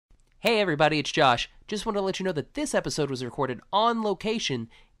Hey everybody, it's Josh. Just want to let you know that this episode was recorded on location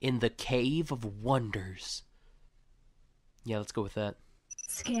in the Cave of Wonders. Yeah, let's go with that.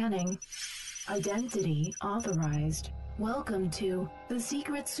 Scanning. Identity authorized. Welcome to the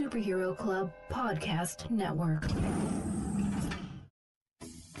Secret Superhero Club Podcast Network.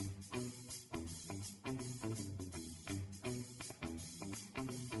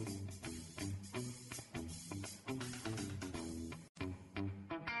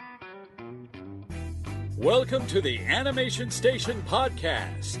 Welcome to the Animation Station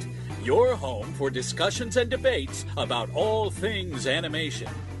Podcast, your home for discussions and debates about all things animation.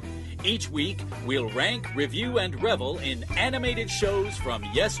 Each week, we'll rank, review, and revel in animated shows from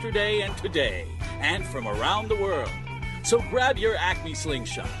yesterday and today, and from around the world. So grab your Acme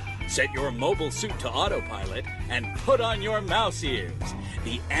slingshot, set your mobile suit to autopilot, and put on your mouse ears.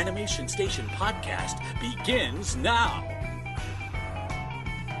 The Animation Station Podcast begins now.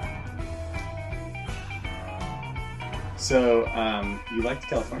 So, you liked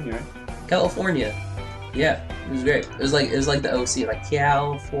California, right? California. Yeah, it was great. It was like the OC, like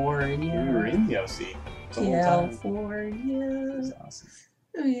California. We were in the OC the whole time. California. It was awesome.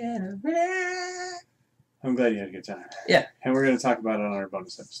 Yeah. I'm glad you had a good time. Yeah. And we're going to talk about it on our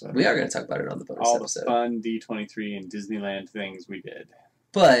bonus episode. We are going to talk about it on the bonus All episode. the fun D23 and Disneyland things we did.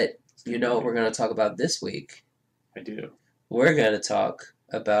 But, you know what we're going to talk about this week? I do. We're going to talk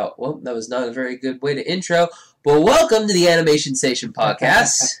about, well, that was not a very good way to intro, but welcome to the Animation Station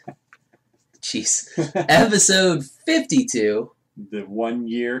Podcast. Jeez. Episode 52. The 1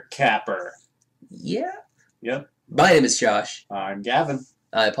 year capper. Yeah. Yep. My name is Josh. I'm Gavin.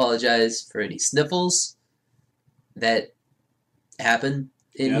 I apologize for any sniffles that happen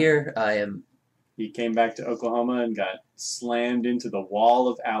in here. He came back to Oklahoma and got slammed into the wall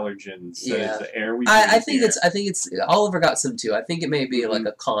of allergens. That is the air we breathe I think here. it's Oliver got some too. I think it may be like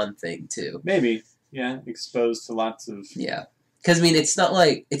a con thing too. Maybe. Yeah. Exposed to lots of... Yeah. Because, I mean, it's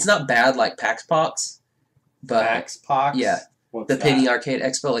not bad like PAX Pox, but... PAX Pox? Yeah. What's the that? Penny Arcade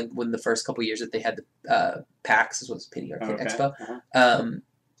Expo, like when the first couple years that they had the PAX, was Penny Arcade Expo. Uh-huh.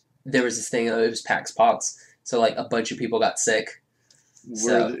 There was this thing, it was PAX Pox, so like a bunch of people got sick.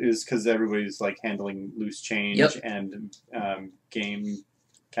 Is because everybody's like handling loose change and game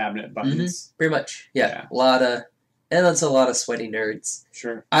cabinet buttons. Pretty much, yeah. That's a lot of sweaty nerds.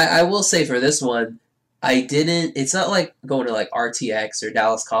 Sure. I will say for this one, it's not like going to like RTX or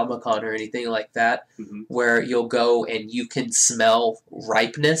Dallas Comic Con or anything like that, where you'll go and you can smell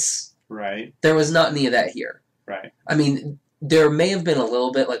ripeness. Right. There was not any of that here. Right. I mean, there may have been a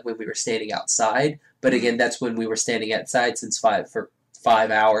little bit like when we were standing outside, but again, that's when we were standing outside for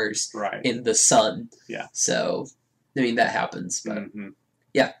 5 hours in the sun. Yeah. So, I mean, that happens, but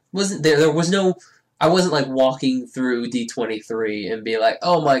yeah, there was no... I wasn't like walking through D23 and be like,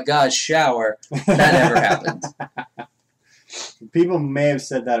 oh my gosh, shower. That never happened. People may have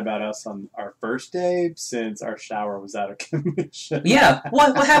said that about us on our first day since our shower was out of commission. Yeah.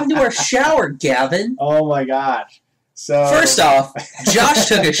 What happened to our shower, Gavin? Oh my gosh. So first off, Josh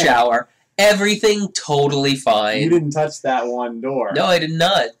took a shower. Everything totally fine. You didn't touch that one door. No, I did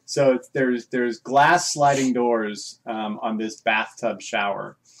not. So there's glass sliding doors on this bathtub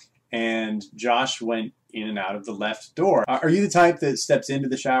shower. And Josh went in and out of the left door. Are you the type that steps into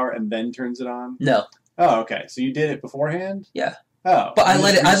the shower and then turns it on? No. Oh, okay. So you did it beforehand? Yeah. Oh. But I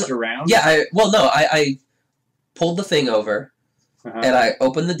let it... reached around? Yeah, I pulled the thing over, and I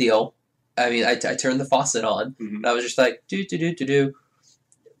opened the deal. I mean, I turned the faucet on, and I was just like, do.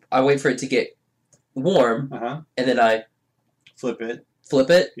 I wait for it to get warm, and then I... Flip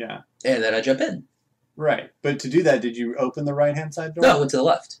it. Yeah. And then I jump in. Right. But to do that, did you open the right-hand side door? No, I went to the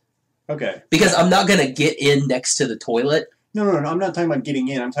left. Okay. Because I'm not going to get in next to the toilet. No. I'm not talking about getting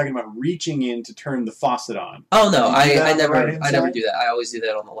in. I'm talking about reaching in to turn the faucet on. Oh, no. I never do that. I always do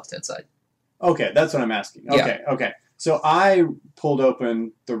that on the left-hand side. Okay. That's what I'm asking. Okay. Yeah. Okay. So I pulled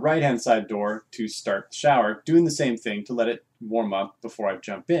open the right-hand side door to start the shower, doing the same thing to let it warm up before I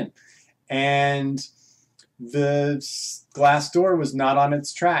jump in. And the glass door was not on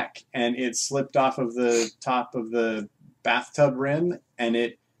its track, and it slipped off of the top of the bathtub rim, and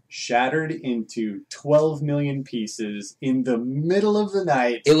it shattered into 12 million pieces in the middle of the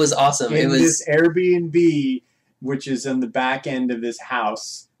night. It was awesome. It was this Airbnb, which is in the back end of this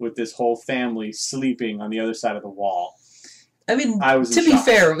house with this whole family sleeping on the other side of the wall. I mean, to be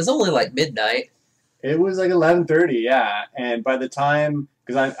fair, it was only like midnight. It was like 11:30, yeah. And by the time,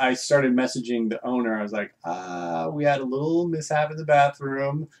 because I started messaging the owner, I was like, we had a little mishap in the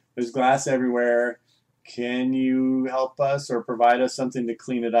bathroom. There's glass everywhere. can you help us or provide us something to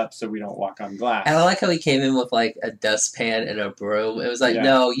clean it up so we don't walk on glass? And I like how he came in with like a dustpan and a broom. It was like,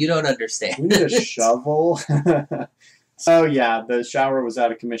 no, you don't understand. We need a shovel. So yeah, the shower was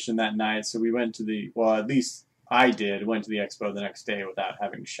out of commission that night, so we went to at least I went to the expo the next day without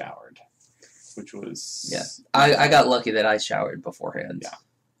having showered, which was... Yeah, I got lucky that I showered beforehand.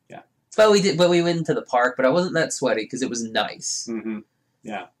 Yeah. But we went into the park, but I wasn't that sweaty because it was nice. Mm-hmm.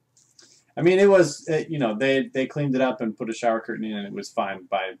 Yeah. I mean, it was, they cleaned it up and put a shower curtain in, and it was fine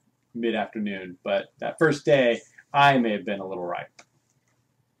by mid-afternoon. But that first day, I may have been a little ripe.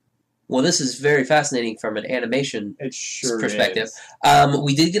 Well, this is very fascinating from an animation perspective.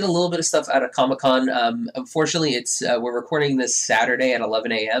 We did get a little bit of stuff out of Comic-Con. Unfortunately, we're recording this Saturday at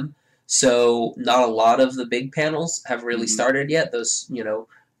 11 a.m., so not a lot of the big panels have really started yet. Those,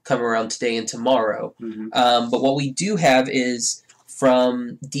 come around today and tomorrow. But what we do have is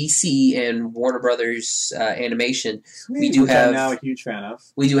from DC and Warner Brothers Animation. I'm now a huge fan of.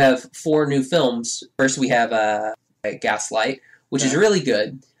 We do have 4 new films. First, we have Gaslight, which is really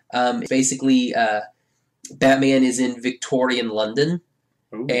good. Basically, Batman is in Victorian London,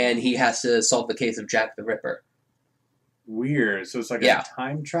 and he has to solve the case of Jack the Ripper. Weird. So it's like a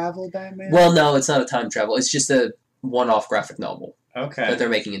time travel Batman? Well, no, it's not a time travel. It's just a one-off graphic novel. Okay. That they're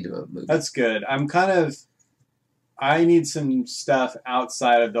making into a movie. That's good. I need some stuff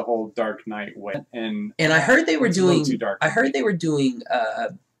outside of the whole Dark Knight way. And I heard they were doing... Too dark I heard they were doing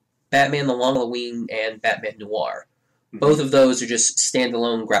Batman the Long Halloween and Batman Noir. Both of those are just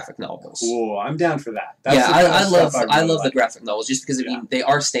standalone graphic novels. Cool, I'm down for that. I love the graphic novels just because they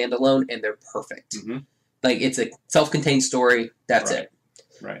are standalone and they're perfect. Like it's a self-contained story. That's it.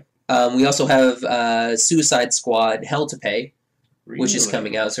 Right. We also have Suicide Squad: Hell to Pay, which is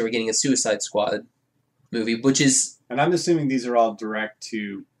coming out. So we're getting a Suicide Squad movie, which is. And I'm assuming these are all direct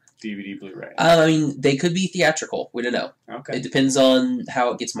to DVD, Blu-ray. I mean, they could be theatrical. We don't know. Okay. It depends on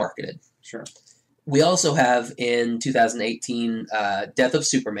how it gets marketed. Sure. We also have in 2018 Death of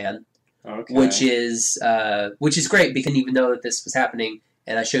Superman, which is great because I didn't even know that this was happening.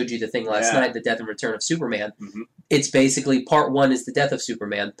 And I showed you the thing last night, the Death and Return of Superman. It's basically part 1 is the Death of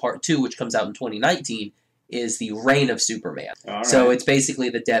Superman. Part 2, which comes out in 2019, is the Reign of Superman. So it's basically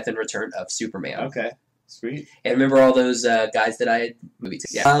the Death and Return of Superman. Okay, sweet. And remember all those guys that I had movies?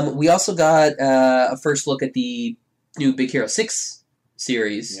 Yeah. We also got a first look at the new Big Hero 6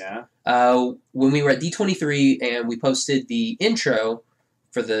 series. Yeah. When we were at D23 and we posted the intro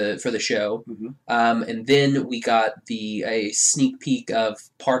for the show, and then we got a sneak peek of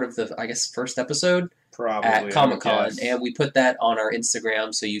part of the first episode at Comic-Con, and we put that on our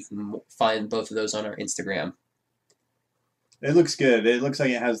Instagram, so you can find both of those on our Instagram. It looks good. It looks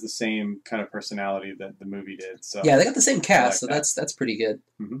like it has the same kind of personality that the movie did. So yeah, they got the same cast, so that's pretty good.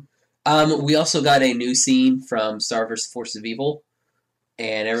 We also got a new scene from Star vs. Force of Evil.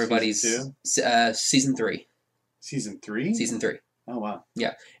 And everybody's season 3. Season 3? Season 3. Oh wow.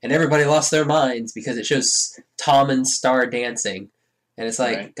 Yeah, and everybody lost their minds because it shows Tom and Star dancing, and it's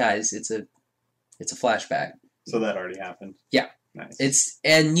like, guys, it's a flashback. So that already happened. Yeah. Nice.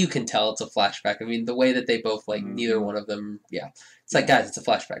 And you can tell it's a flashback. I mean, the way that they both neither one of them. Yeah, it's like, guys, it's a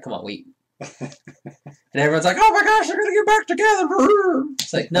flashback. Come on, wait. And everyone's like, oh my gosh, they're gonna get back together.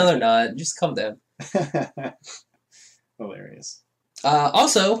 It's like, no, they're not. Just calm down. Hilarious.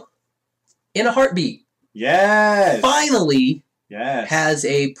 Also, In a Heartbeat. Yes. Finally. Yes. Has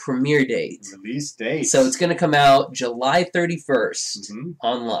a premiere date. Release date. So it's going to come out July 31st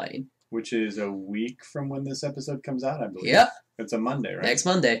online. Which is a week from when this episode comes out, I believe. Yep. It's a Monday, right? Next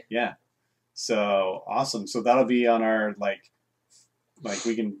Monday. Yeah. So awesome. So that'll be on our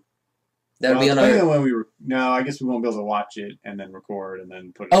we can. That'll be on our. When no, I guess we won't be able to watch it and then record and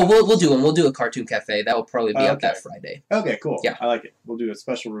then put it. Oh, we'll do one. We'll do a Cartoon Cafe. That will probably be up that Friday. Okay, cool. Yeah, I like it. We'll do a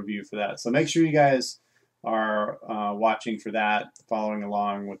special review for that. So make sure you guys are watching for that, following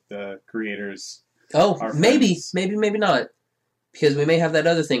along with the creators. Oh, maybe not, because we may have that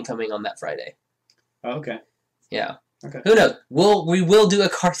other thing coming on that Friday. Oh, okay. Yeah. Okay. Who knows? We will do a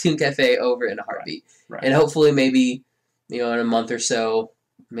Cartoon Cafe over In a Heartbeat, right. And hopefully maybe in a month or so.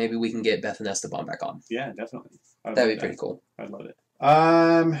 Maybe we can get Beth and Esteban back on. Yeah, definitely. That'd be pretty cool. I'd love it.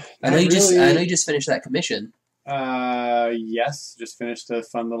 I know you just finished that commission. Yes, just finished a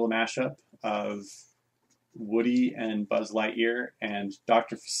fun little mashup of Woody and Buzz Lightyear and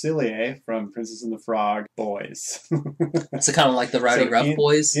Dr. Facilier from Princess and the Frog boys. So kind of like the Rowdy Rough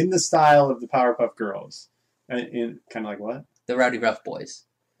Boys? In the style of the Powerpuff Girls. Kind of like what? The Rowdy Rough Boys.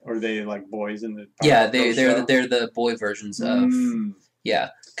 Or are they like boys in the Powerpuff Girls they're the boy versions of... Yeah,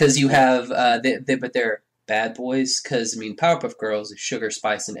 because you have... but they're bad boys, because, I mean, Powerpuff Girls is sugar,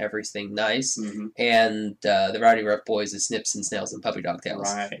 spice, and everything nice, and the Rowdy Rough Boys is snips and snails and puppy dog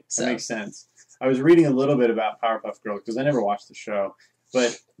tails. Right, So. That makes sense. I was reading a little bit about Powerpuff Girls, because I never watched the show,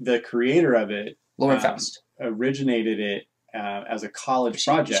 but the creator of it, Lauren Faust, originated it as a college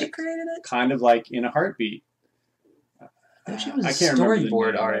project. She created it? Kind of like In a Heartbeat. No, she was I a can't remember the storyboard name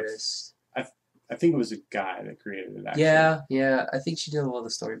of it. artist. I think it was a guy that created it, actually. Yeah, I think she did a lot of the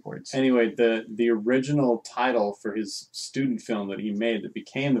storyboards. Anyway, the original title for his student film that he made that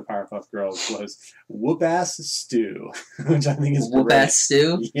became the Powerpuff Girls was Whoop Ass Stew, which I think is Whoop great. Ass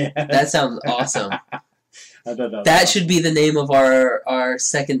Stew? Yeah. That sounds awesome. I thought that That should be the name of our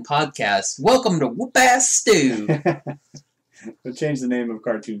second podcast. Welcome to Whoop Ass Stew. We'll change the name of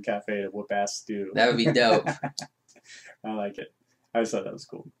Cartoon Cafe to Whoop Ass Stew. That would be dope. I like it. I just thought that was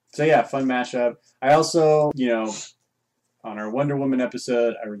cool. So yeah, fun mashup. I also, on our Wonder Woman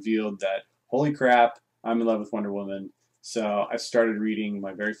episode, I revealed that, holy crap, I'm in love with Wonder Woman. So I started reading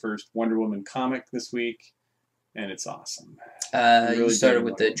my very first Wonder Woman comic this week, and it's awesome. You really started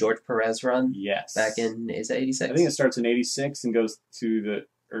with digging the George Perez run? Yes. Back in, is it 86? I think it starts in 86 and goes to the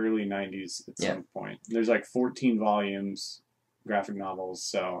early 90s at some point. There's like 14 volumes, graphic novels,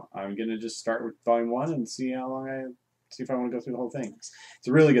 so I'm going to just start with volume 1 and see how long see if I want to go through the whole thing. It's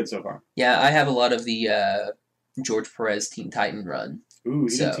really good so far. Yeah, I have a lot of the George Perez Teen Titan run. Ooh,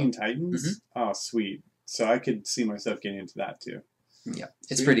 he did Teen Titans? Mm-hmm. Oh, sweet. So I could see myself getting into that too. Yeah,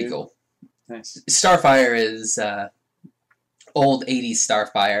 it's Sweet, pretty dude. cool. Nice. Starfire is old 80s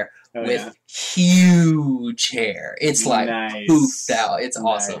Starfire Oh, with yeah. huge hair. It's like Nice. poofed out. It's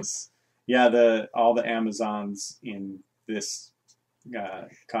awesome. Nice. Yeah, all the Amazons in this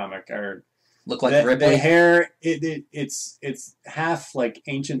comic are Look like the Ripley. hair. It's half like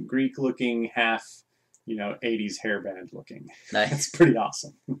ancient Greek looking, half 80s hairband looking. It's Nice. pretty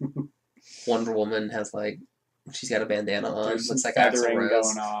awesome. Wonder Woman has she's got a bandana on. There's Looks some like Axl feathering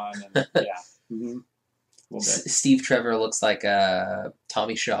Rose. going on. And, yeah. Mm-hmm. A little bit. Steve Trevor looks like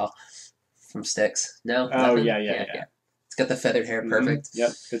Tommy Shaw from Styx. No? Oh, Nothing? yeah. It's got the feathered hair. Perfect. Mm-hmm.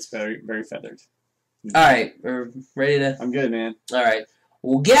 Yep, it's very, very feathered. All right. We're ready to... I'm good, man. All right.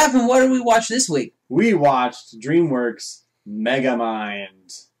 Well, Gavin, what did we watch this week? We watched DreamWorks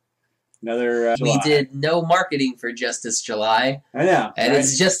Megamind. Another July. We did no marketing for Justice July. I know. And right?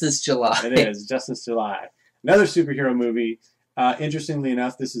 it's Justice July. It is Justice July. Another superhero movie. Interestingly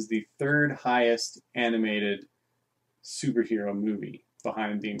enough, this is the third highest animated superhero movie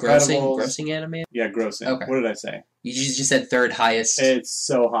behind The Incredibles. Grossing anime? Yeah, grossing. Okay. What did I say? You just said third highest. It's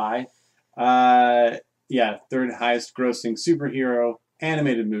so high. Yeah, third highest grossing superhero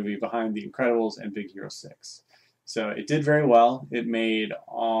animated movie behind The Incredibles and Big Hero 6. So it did very well. It made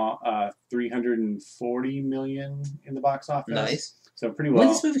 $340 million in the box office. Nice. So pretty well. When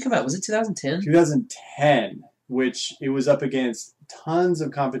did this movie come out? Was it 2010? 2010, which it was up against tons of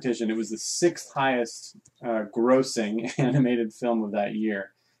competition. It was the sixth highest grossing animated film of that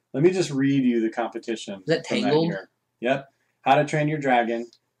year. Let me just read you the competition. Was that from Tangled? year. Yep. How to Train Your Dragon,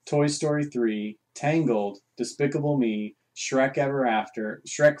 Toy Story 3, Tangled, Despicable Me, Shrek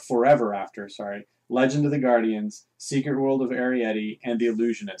Forever After, Legend of the Guardians, Secret World of Arietti, and The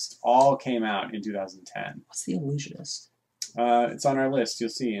Illusionist all came out in 2010. What's The Illusionist? It's on our list. You'll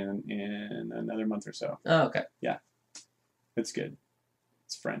see in another month or so. Oh, okay. Yeah. It's good.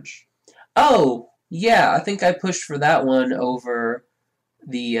 It's French. Oh, yeah. I think I pushed for that one over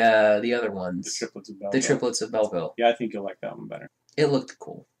the other ones. The Triplets of Belleville. The Triplets of Belleville. Yeah, I think you'll like that one better. It looked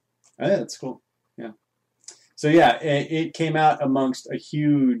cool. Oh, yeah, it's cool. Yeah. So yeah, it came out amongst a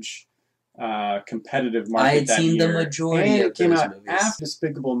huge competitive market. I had that seen year. the majority and of it came those out movies. after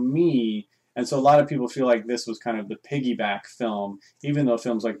Despicable Me, and so a lot of people feel like this was kind of the piggyback film, even though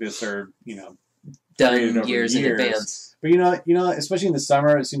films like this are created Done over years in advance. But especially in the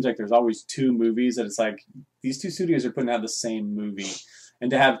summer, it seems like there's always two movies that it's like these two studios are putting out the same movie,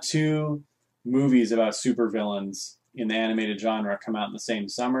 and to have two movies about supervillains in the animated genre come out in the same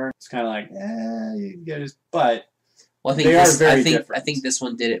summer, it's kind of like, but Well, they are very I different. think this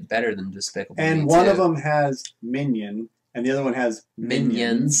one did it better than Despicable Me. And one too. of them has Minion, and the other one has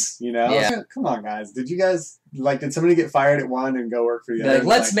Minions. Yeah. Come on, guys. Did somebody get fired at one and go work for the They're other? like,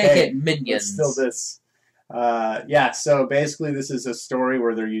 let's make hey, it Minions. Let's steal this. So basically this is a story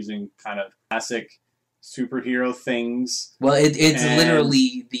where they're using kind of classic superhero things. Well, it's And-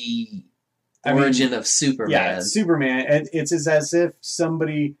 literally the origin of Superman. Yeah, it's Superman. And it's as if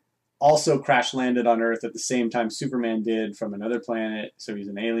somebody also crash landed on Earth at the same time Superman did from another planet. So he's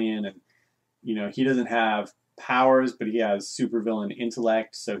an alien, and he doesn't have powers, but he has supervillain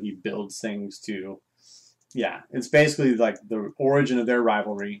intellect, so he builds things to. Yeah, it's basically like the origin of their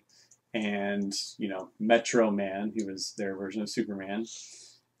rivalry, and Metro Man, who was their version of Superman,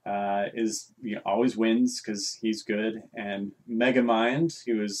 is always wins because he's good, and Megamind,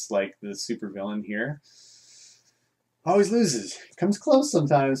 who is like the supervillain here, always loses. Comes close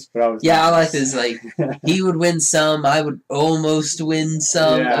sometimes, but always Yeah, loses. I like this. Like, he would win some, I would almost win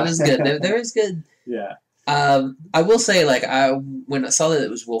some. Yeah. That was good. There was good. Yeah. I will say, like, when I saw that it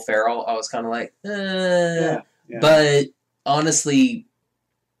was Will Ferrell, I was kind of like, Yeah. But honestly,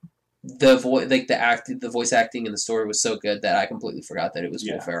 the voice acting and the story was so good that I completely forgot that it was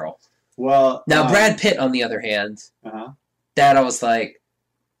Will Ferrell. Well, now Brad Pitt, on the other hand, that I was like,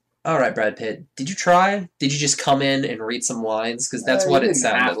 all right, Brad Pitt, did you try? Did you just come in and read some lines? Because that's what it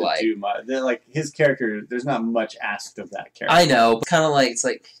sounded like. Do much. Like his character, there's not much asked of that character. I know, but kind of like it's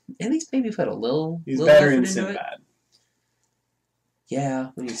like at least maybe put a little. He's little better effort in into it. Sinbad. Yeah,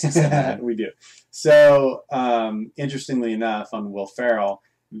 we need to see Sinbad. We do. So, interestingly enough, on Will Ferrell,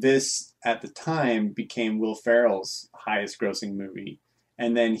 this at the time became Will Ferrell's highest-grossing movie,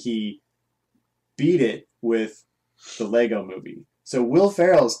 and then he beat it with the Lego Movie. So Will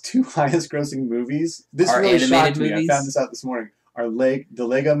Ferrell's two highest-grossing movies. This Are really shocked animated me. movies? I found this out this morning. Are the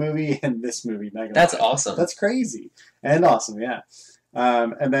Lego Movie and this movie, Megamind. That's awesome. That's crazy and awesome, yeah.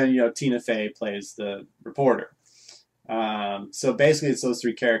 And then Tina Fey plays the reporter. So basically, it's those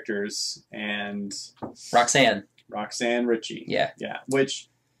three characters and Roxanne Ritchie. Yeah, which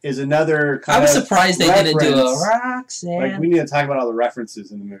is another kind I was of surprised they didn't do a Roxanne. Like, we need to talk about all the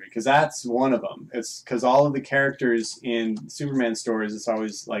references in the movie, because that's one of them. It's because all of the characters in Superman stories, it's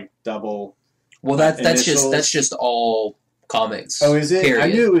always like double. Well, that's initials. just all comics. Oh, is it? Period. I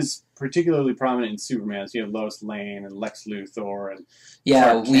knew it was particularly prominent in Superman. So you have Lois Lane and Lex Luthor and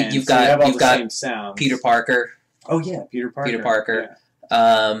yeah, Clark Kent. you've So you have got all the same sounds. Peter Parker. Oh yeah, Peter Parker.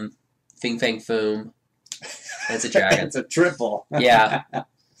 Yeah. Fing Fang Foom. That's a dragon. It's a triple. Yeah.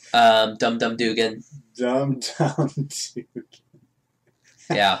 Dum Dum Dugan. Dum Dugan.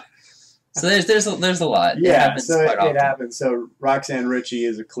 Yeah. So there's a lot. Yeah, it happens so quite often. it happens. So Roxanne Ritchie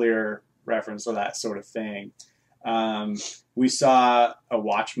is a clear reference to that sort of thing. We saw a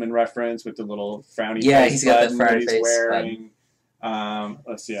Watchmen reference with the little frowny face he's got the button that frowny he's face wearing.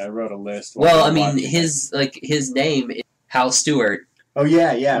 Let's see, I wrote a list. Well, I mean, his name is Hal Stewart. Oh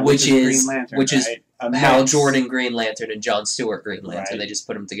yeah, which is Green Lantern, which is right? Hal Jordan Green Lantern and John Stewart Green Lantern. Right. They just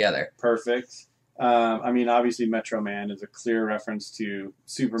put them together. Perfect. I mean, obviously, Metro Man is a clear reference to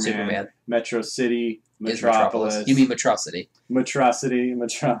Superman. Metro City, Metropolis. You mean Metrocity?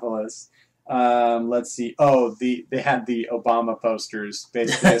 Metropolis. Let's see. Oh, they had the Obama posters,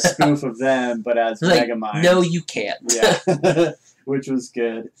 basically a spoof of them, but as like, Megamind. No, you can't. Yeah, which was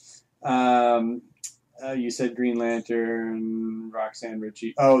good. You said Green Lantern, Roxanne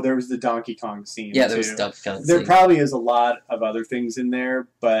Ritchie. Oh, there was the Donkey Kong scene. Yeah, there was the Donkey Kong scene. There probably is a lot of other things in there,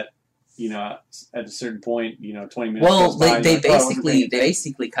 but at a certain point, 20 minutes. Well, they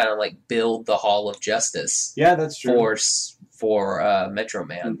basically kind of like build the Hall of Justice. Yeah, that's true. For Metro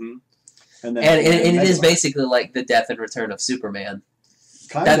Man. Mm-hmm. And it is basically like the death and return of Superman.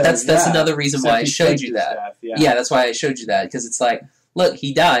 That's another reason why I showed you that. Yeah, that's why I showed you that, because it's like, look,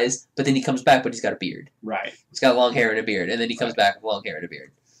 he dies, but then he comes back, but he's got a beard. Right. He's got long hair and a beard, and then he comes back with long hair and a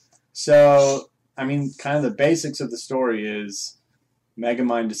beard. So, I mean, kind of the basics of the story is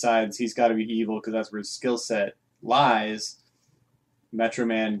Megamind decides he's got to be evil because that's where his skill set lies. Metro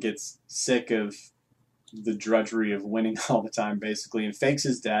Man gets sick of the drudgery of winning all the time, basically, and fakes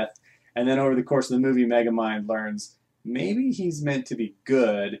his death. And then over the course of the movie, Megamind learns maybe he's meant to be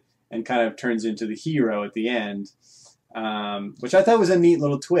good and kind of turns into the hero at the end, which I thought was a neat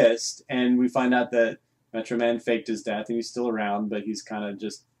little twist. And we find out that Metro Man faked his death and he's still around, but he's kind of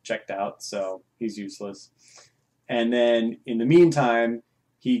just checked out, so he's useless. And then in the meantime,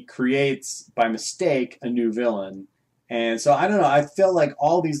 he creates, by mistake, a new villain. And so, I don't know, I feel like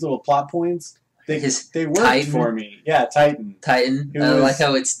all these little plot points, they worked Titan? for me. Yeah, Titan. I like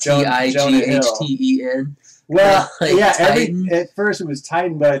how it's Tighten. Well, yeah, Titan. at first it was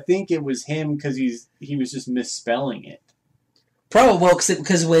Titan, but I think it was him because he was just misspelling it. Probably, well,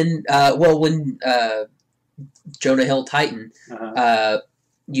 because when Jonah Hill Titan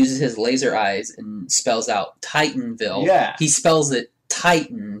uses his laser eyes and spells out Titanville, he spells it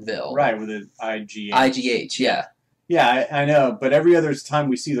Titanville. Right, with an IGH. IGH, yeah. Yeah, I know, but every other time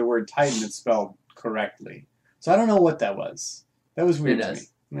we see the word Titan, it's spelled correctly. So I don't know what that was. That was weird to me.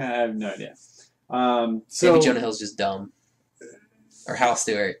 I have no idea. Maybe Jonah Hill's just dumb. Or Hal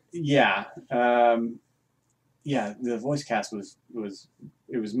Stewart. Yeah. Yeah, the voice cast was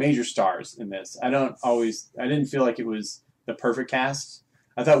major stars in this. I didn't feel like it was the perfect cast.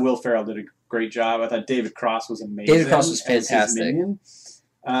 I thought Will Ferrell did a great job. I thought David Cross was amazing. David Cross was fantastic.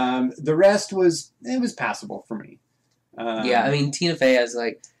 The rest was passable for me. Yeah, I mean, Tina Fey has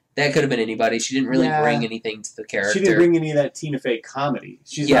like that could have been anybody. She didn't really bring anything to the character. She didn't bring any of that Tina Fey comedy.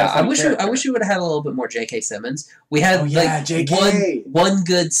 I wish we would have had a little bit more J.K. Simmons. We had one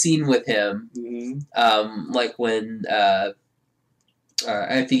good scene with him, like when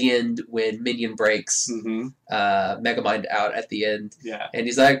at the end when Minion breaks Megamind out at the end, and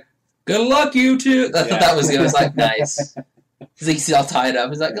he's like, "Good luck, you two." I thought that was good. I was like, nice. He's all tied up.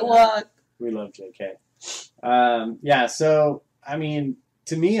 He's like, "Good luck." We love J.K. So I mean,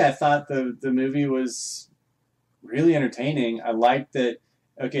 to me, I thought the movie was really entertaining. I liked that.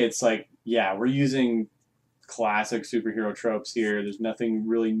 Okay, it's like, we're using classic superhero tropes here. There's nothing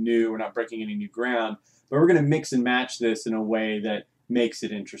really new. We're not breaking any new ground, but we're going to mix and match this in a way that makes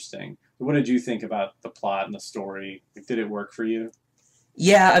it interesting. What did you think about the plot and the story? Did it work for you?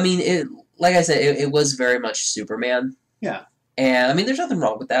 Yeah, I mean, like I said, it was very much Superman. Yeah. And, I mean, there's nothing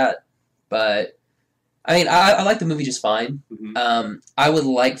wrong with that. But, I mean, I like the movie just fine. I would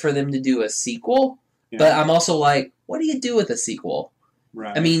like for them to do a sequel, but I'm also like, what do you do with a sequel?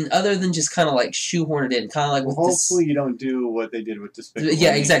 Right. I mean, other than just kind of like shoehorn it in, kind of like with hopefully you don't do what they did with Despicable Me.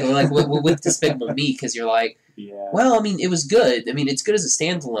 Yeah, exactly. Like with Despicable Me, because you're like, well, I mean, it was good. I mean, it's good as a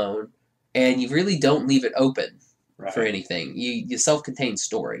standalone, and you really don't leave it open for anything. You self-contained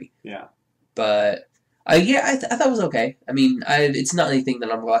story. Yeah. But I thought it was okay. I mean, it's not anything that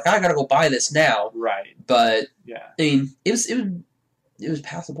I'm like, I gotta go buy this now. Right. But I mean, it was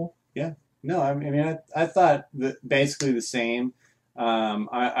passable. Yeah. No, I mean, I thought basically the same.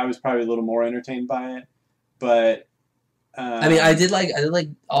 I was probably a little more entertained by it, but I mean, I did like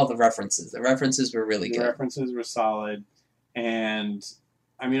all the references. The references were really good. The references were solid, and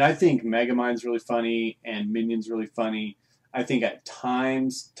I mean, I think Megamind's really funny and Minion's really funny. I think at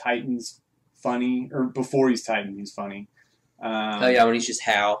times Titan's funny, or before he's Titan, he's funny. When he's just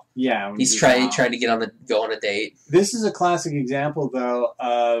Hal. Yeah, when he's trying to go on a date. This is a classic example, though,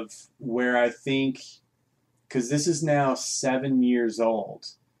 of where I think, because this is now 7 years old,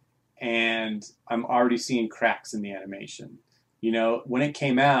 and I'm already seeing cracks in the animation. You know, when it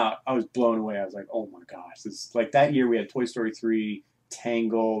came out, I was blown away. I was like, oh my gosh. This, like that year we had Toy Story 3,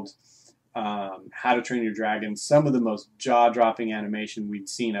 Tangled, How to Train Your Dragon, some of the most jaw-dropping animation we'd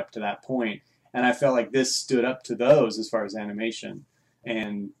seen up to that point. And I felt like this stood up to those as far as animation.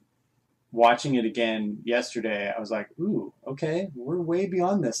 And watching it again yesterday, I was like, ooh, okay, we're way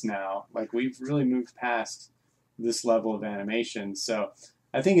beyond this now. Like, we've really moved past this level of animation. So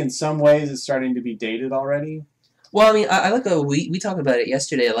I think in some ways it's starting to be dated already. Well, I mean, I like we talked about it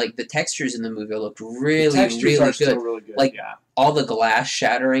yesterday. Like, the textures in the movie looked really good. Still really good. Like, all the glass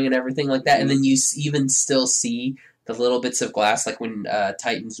shattering and everything like that. And then you even still see the little bits of glass, like when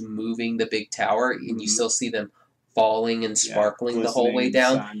Titan's moving the big tower, and you still see them falling and sparkling the whole way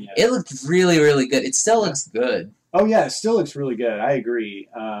down. Sun, It looked really, really good. It still looks good. Oh, yeah, it still looks really good. I agree.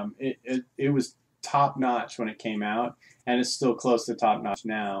 It was top-notch when it came out, and it's still close to top-notch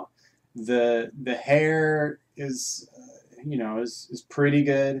now. The hair is, is pretty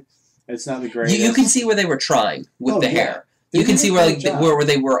good. It's not the greatest. You can see where they were trying with the hair. You can see where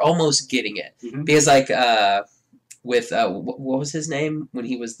they were almost getting it. Because, like, with, what was his name when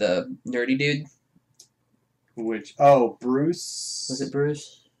he was the nerdy dude? Bruce? Was it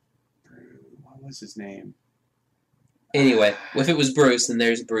Bruce? What was his name? Anyway, if it was Bruce, then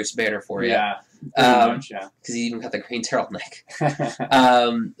there's Bruce Banner for you. Yeah, pretty much, because he even got the green turtleneck.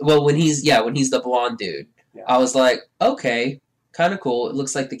 Well, when he's the blonde dude, I was like, okay, kind of cool. It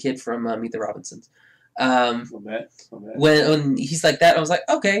looks like the kid from Meet the Robinsons. A little bit. When he's like that, I was like,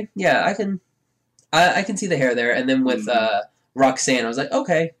 okay, yeah, I can see the hair there. And then with Roxanne, I was like,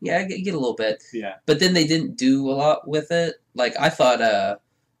 okay, yeah, I get a little bit. Yeah. But then they didn't do a lot with it. Like, I thought,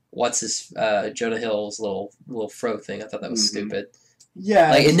 Jonah Hill's little fro thing, I thought that was stupid.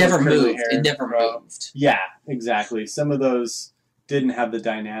 Yeah. Like, it never moved. It never moved. Yeah, exactly. Some of those didn't have the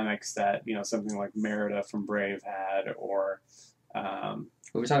dynamics that, something like Merida from Brave had, or...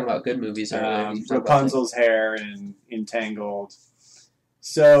 we were talking about good movies earlier. Rapunzel's hair in Entangled.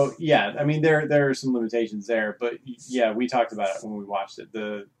 So, yeah, I mean, there are some limitations there, but, yeah, we talked about it when we watched it.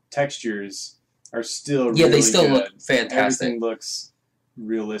 The textures are still really good. Yeah, they still look fantastic. Everything looks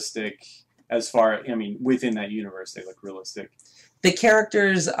realistic within that universe, they look realistic. The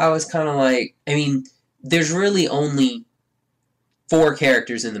characters, I was kind of like, there's really only 4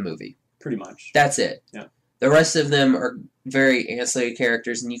 characters in the movie. Pretty much. That's it. Yeah. The rest of them are very ancillary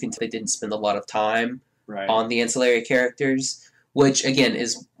characters, and you can tell they didn't spend a lot of time on the ancillary characters, which, again,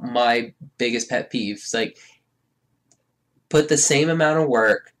 is my biggest pet peeve. It's like, put the same amount of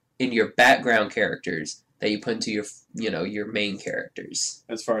work in your background characters that you put into your main characters.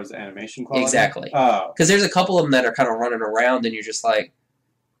 As far as the animation quality? Exactly. Oh. Because there's a couple of them that are kind of running around and you're just like,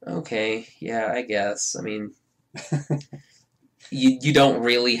 okay, yeah, I guess. I mean, you don't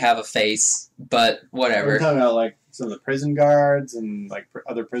really have a face, but whatever. We're talking about, like, some of the prison guards and, like,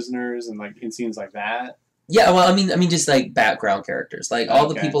 other prisoners and, like, in scenes like that. Yeah, well, I mean, just, like, background characters. Like, all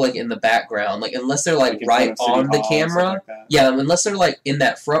the people, like, in the background, like, unless they're, like right on the camera. Yeah, unless they're, like, in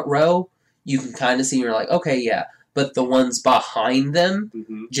that front row, you can kind of see, and you're like, okay, yeah. But the ones behind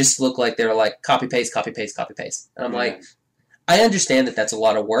them just look like they're, like, copy, paste, copy, paste, copy, paste. And I'm like, I understand that that's a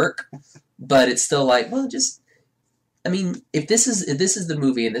lot of work, but it's still like, well, just, I mean, if this is the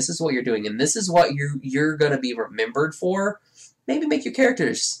movie, and this is what you're doing, and this is what you're going to be remembered for, maybe make your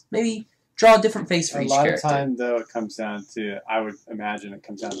characters, maybe draw a different face for each character. A lot of time, though, it comes down to, I would imagine it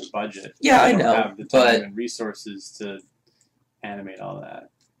comes down to budget. Yeah, I know. They don't have the time and resources to animate all that.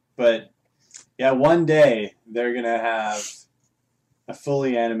 But, yeah, one day they're going to have a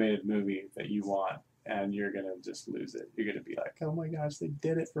fully animated movie that you want, and you're going to just lose it. You're going to be like, oh my gosh, they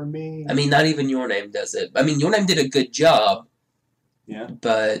did it for me. I mean, not even Your Name does it. I mean, Your Name did a good job. Yeah.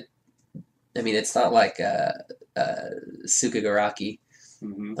 But, I mean, it's not like Tsukugaraki.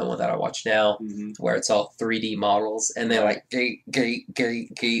 The one that I watch now, where it's all 3D models, and they're like,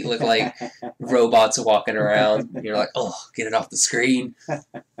 look like robots walking around. And you're like, oh, get it off the screen.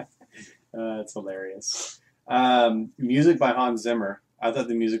 That's hilarious. Music by Hans Zimmer. I thought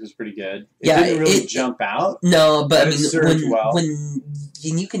the music was pretty good. It didn't really jump out. No, but I mean, well. when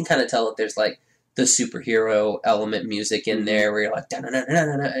you can kind of tell that there's like the superhero element music in there, where you're like,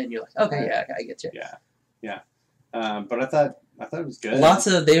 and you're like, okay, yeah, I get you. Yeah. But I thought it was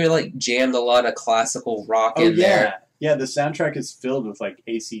good. They were like jammed a lot of classical rock in there. Yeah, the soundtrack is filled with like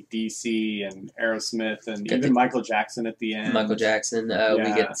AC/DC and Aerosmith and even Michael Jackson at the end. Michael Jackson.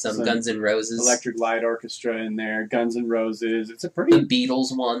 We get some Guns N' Roses. Electric Light Orchestra in there. Guns N' Roses. It's a pretty the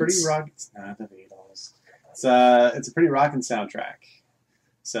Beatles ones. Pretty rock. It's not the Beatles. It's a pretty rocking soundtrack.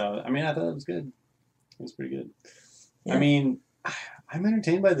 So I mean, I thought it was good. It was pretty good. Yeah. I mean, I'm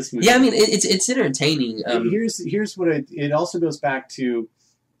entertained by this movie. Yeah, I mean, it's entertaining. Here's what it also goes back to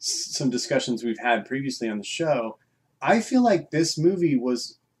some discussions we've had previously on the show. I feel like this movie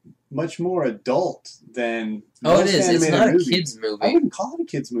was much more adult than it is. It's not a kids movie. I wouldn't call it a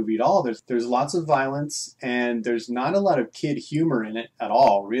kids movie at all. There's lots of violence and there's not a lot of kid humor in it at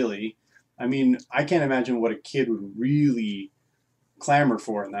all, really. I mean, I can't imagine what a kid would really clamor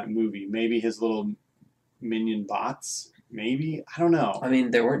for in that movie. Maybe his little minion bots. Maybe. I don't know. I mean,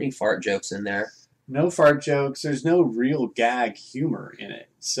 there weren't any fart jokes in there. No fart jokes. There's no real gag humor in it.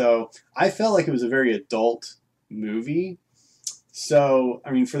 So I felt like it was a very adult movie. So,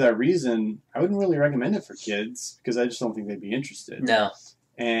 I mean, for that reason, I wouldn't really recommend it for kids because I just don't think they'd be interested. No.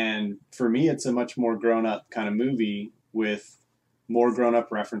 And for me, it's a much more grown-up kind of movie with more grown-up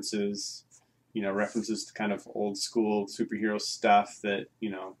references, references to kind of old-school superhero stuff that,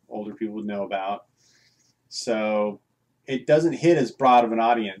 older people would know about. So it doesn't hit as broad of an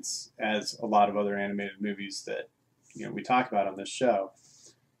audience as a lot of other animated movies that, we talk about on this show.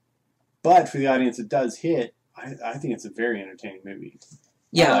 But for the audience it does hit, I think it's a very entertaining movie.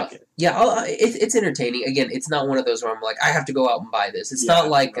 Yeah, I like it. Yeah, it's entertaining. Again, it's not one of those where I'm like, I have to go out and buy this. It's not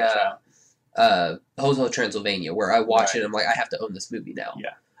like Hotel Transylvania, where I watch it and I'm like, I have to own this movie now.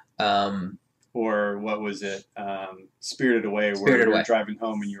 Yeah. Or what was it? Spirited Away, where you were driving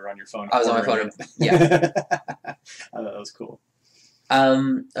home and you were on your phone. I was on my phone. Yeah. I thought that was cool.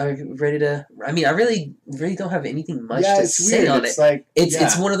 Are you ready to? I mean, I really don't have anything much to say on it.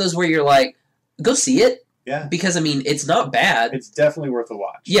 It's one of those where you're like, go see it. Yeah. Because, I mean, it's not bad. It's definitely worth a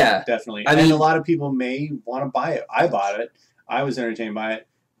watch. Yeah. Definitely. I mean, a lot of people may want to buy it. I bought it. I was entertained by it.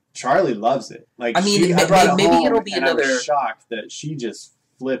 Charlie loves it. Like, I mean, maybe it'll be another. I was shocked that she just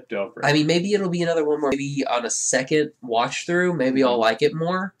flipped over. I mean, maybe it'll be another one more. Maybe on a second watch through, maybe I'll like it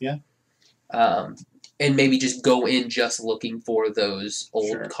more. Yeah. And maybe just go in just looking for those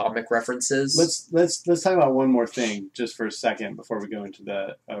old comic references. Let's talk about one more thing just for a second before we go into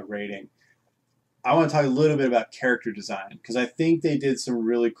the rating. I want to talk a little bit about character design because I think they did some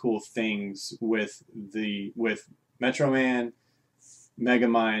really cool things with Metro Man,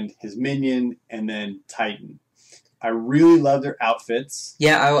 Megamind, his minion, and then Titan. I really love their outfits.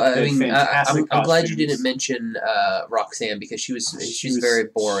 Yeah, I'm glad you didn't mention Roxanne because she was very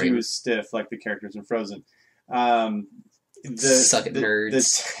boring. She was stiff like the characters in Frozen. Suck it, nerds.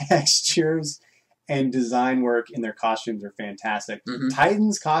 The textures and design work in their costumes are fantastic. Mm-hmm.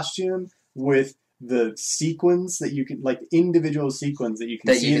 Titan's costume with the sequins that you can, like individual sequins that you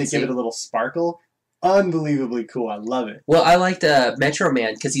can see that give it a little sparkle. Unbelievably cool. I love it. Well, I liked Metro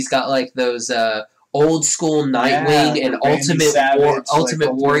Man because he's got like those old school Nightwing and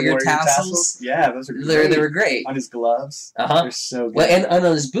Ultimate Warrior tassels. Yeah, those are great. They were great. On his gloves. Uh-huh. They're so good. Well, and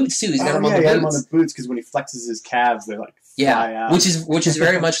on his boots, too. He's got them on the boots. Yeah, him on the boots, because when he flexes his calves, they like fly out. Which is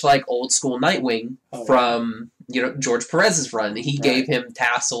very much like old school Nightwing from George Perez's run. He gave him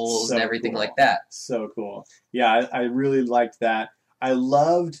tassels and everything like that. So cool. Yeah, I really liked that. I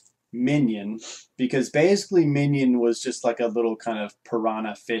loved Minion, because basically Minion was just like a little kind of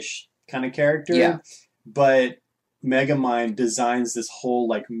piranha fish kind of character. Yeah. But Megamind designs this whole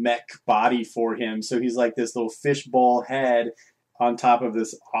like mech body for him, so he's like this little fishbowl head on top of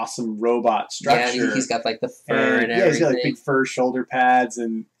this awesome robot structure. Yeah, he's got like the fur and everything. Yeah, he's got like big fur shoulder pads,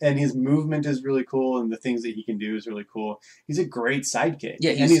 and his movement is really cool, and the things that he can do is really cool. He's a great sidekick.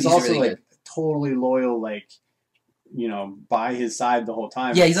 Yeah, he's also really like totally loyal, like by his side the whole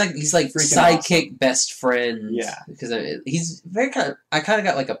time. Yeah, he's like sidekick, awesome. Best friend. Yeah, because he's very I kind of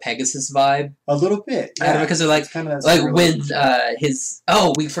got like a Pegasus vibe. A little bit. Yeah, because they're like when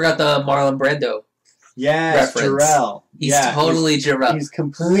we forgot the Marlon Brando. Yeah, Jarrell. He's totally Jarrell. He's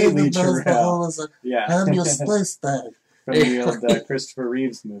completely Jarrell. Yeah, I'm your spice bag. From the old Christopher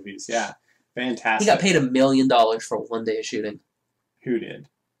Reeves movies. Yeah, fantastic. He got paid $1 million for one day of shooting. Who did?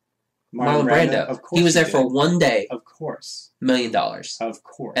 Marlon Brando. Of course he was there for one day. Of course. $1 million. Of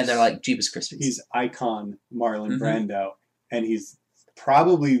course. And they're like, Jeebus Christmas. He's icon Marlon Brando, and he's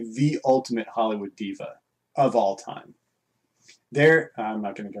probably the ultimate Hollywood diva of all time. I'm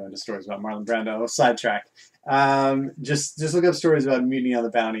not going to go into stories about Marlon Brando. Sidetrack. Just look up stories about Mutiny on the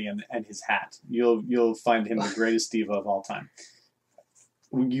Bounty and his hat. You'll find him the greatest diva of all time.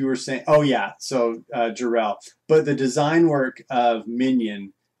 You were saying, Jarrell. But the design work of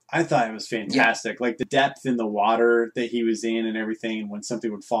Minion, I thought it was fantastic. Yeah. Like the depth in the water that he was in and everything, when something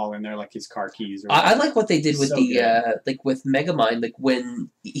would fall in there, like his car keys. Or I like what they did with with Megamind, like when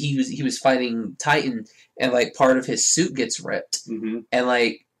he was fighting Titan, and like part of his suit gets ripped, and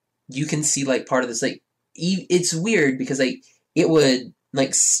like you can see like part of this like it's weird because like it would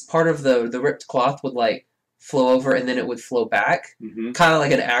like part of the ripped cloth would like flow over and then it would flow back, kind of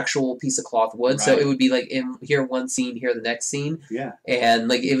like an actual piece of cloth would. Right. So it would be like in here one scene, here the next scene. Yeah. And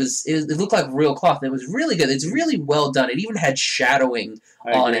like it looked like real cloth. And it was really good. It's really well done. It even had shadowing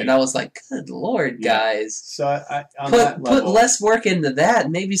on it, and I was like, "Good Lord, guys!" So I put less work into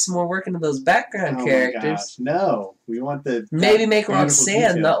that. Maybe some more work into those background characters. My gosh. No, we want maybe make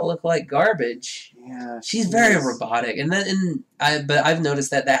Roxanne not look like garbage. Yeah, she's very robotic, but I've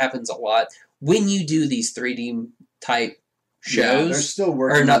noticed that happens a lot. When you do these 3D type shows, they're still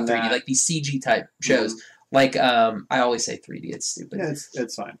working or not on 3D, that. like these CG type shows. Like I always say 3D, it's stupid. Yeah,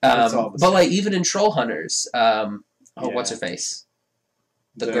 it's fine. It's all the same. But like even in Troll Hunters, what's her face?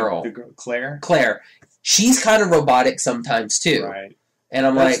 The girl, Claire. She's kind of robotic sometimes too. Right.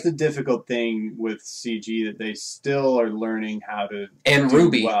 And that's the difficult thing with CG, that they still are learning how to do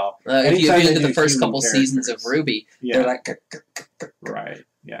Ruby well. If you look at the first couple seasons of Ruby, they're like right.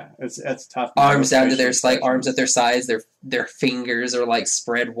 Yeah, it's tough. Arms down to arms at their sides. Their fingers are like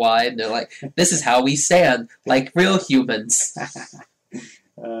spread wide. They're like, this is how we stand, like real humans.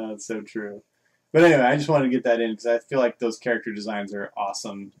 It's so true. But anyway, I just wanted to get that in because I feel like those character designs are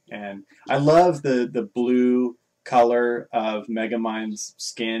awesome, and I love the blue color of Megamind's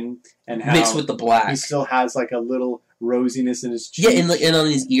skin and how mixed with the black. He still has like a little rosiness in his cheek. Yeah, and on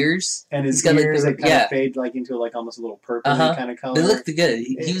his ears. And his ears kind of fade like into like almost a little purple kind of color. They looked good.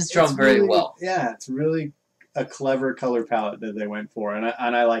 He was drawn very well. Yeah, it's really a clever color palette that they went for, and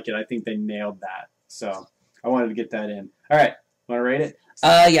I like it. I think they nailed that. So I wanted to get that in. All right, want to rate it?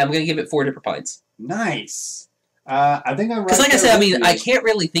 Yeah, I'm going to give it 4 different pints. Nice. I think I'm right. Because like I said, I can't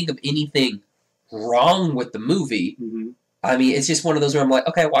really think of anything wrong with the movie. I mean, it's just one of those where I'm like,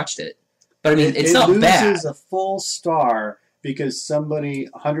 okay, I watched it. But I mean, it's not bad. It loses a full star because somebody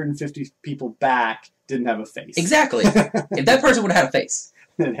 150 people back didn't have a face. Exactly. If that person would have had a face.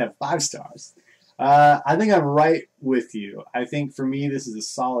 They'd have 5 stars. I think I'm right with you. I think for me, this is a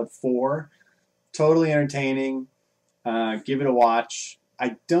solid 4. Totally entertaining. Give it a watch.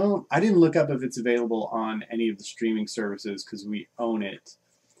 I didn't look up if it's available on any of the streaming services because we own it.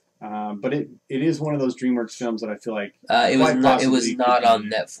 But it is one of those DreamWorks films that I feel like it was not on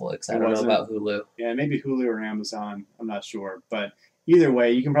Netflix. I don't know about Hulu. Yeah, maybe Hulu or Amazon. I'm not sure, but either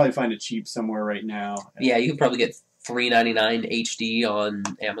way, you can probably find it cheap somewhere right now. Yeah, you can probably get $3.99 HD on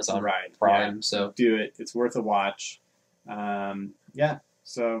Amazon Prime. Yeah. So do it. It's worth a watch. Yeah.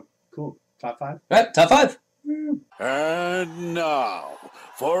 So cool. Top 5. All right, top 5. And now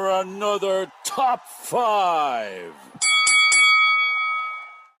for another top 5.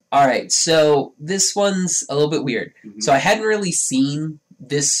 All right, so this one's a little bit weird. So I hadn't really seen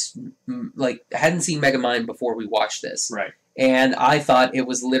this, like, hadn't seen Megamind before we watched this. Right. And I thought it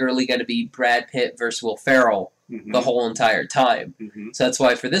was literally going to be Brad Pitt versus Will Ferrell the whole entire time. So that's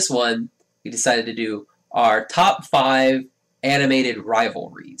why for this one, we decided to do our top 5 animated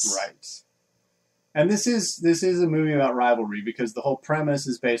rivalries. Right. And this is a movie about rivalry because the whole premise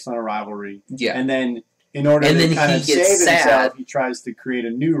is based on a rivalry. Yeah. And then in order to kind of save himself, he tries to create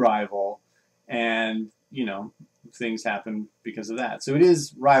a new rival, and things happen because of that. So it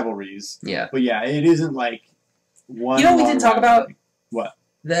is rivalries. Yeah. But yeah, it isn't like one. You know what we didn't talk about? What?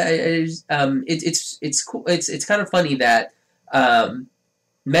 That is, it's cool. It's kind of funny that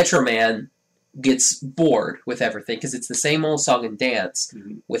Metro Man gets bored with everything because it's the same old song and dance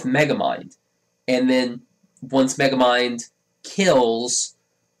with Megamind, and then once Megamind kills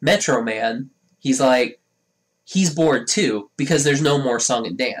Metro Man, he's bored too because there's no more song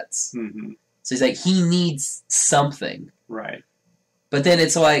and dance. So he's like, he needs something. Right. But then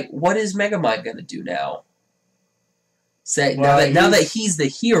it's like, what is Megamind going to do now? Now that he's the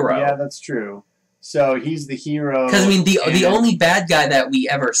hero. Yeah, that's true. So he's the hero. Because, I mean, the only bad guy that we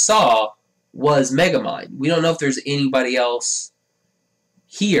ever saw was Megamind. We don't know if there's anybody else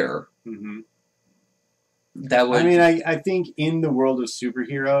here that would... I mean, I think in the world of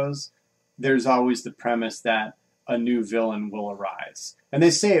superheroes, there's always the premise that a new villain will arise. And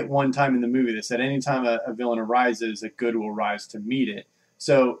they say it one time in the movie. They said anytime a villain arises, a good will rise to meet it.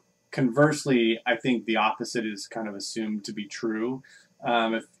 So conversely, I think the opposite is kind of assumed to be true.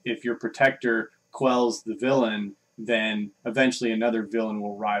 If your protector quells the villain, then eventually another villain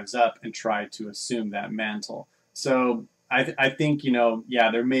will rise up and try to assume that mantle. So I think,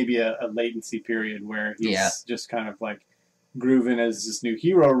 there may be a latency period where he's just kind of like grooving as this new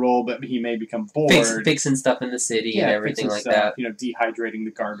hero role, but he may become bored. Fixing stuff in the city and everything like that. Dehydrating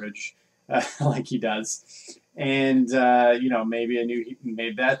the garbage like he does. And, maybe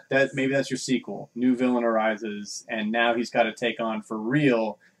that's your sequel. New villain arises, and now he's got to take on for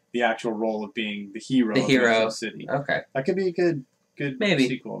real the actual role of being the hero of Metro City. Okay. That could be a good maybe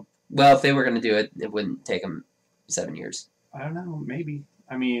sequel. Well, if they were going to do it, it wouldn't take them 7 years. I don't know. Maybe.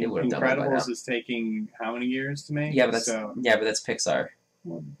 I mean, Incredibles is taking how many years to make? Yeah, but that's Pixar.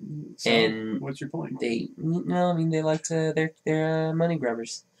 Well, and what's your point? They like to they're money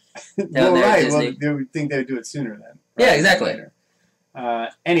grabbers. Well, right. Well, they would think they would do it sooner then. Right? Yeah, exactly.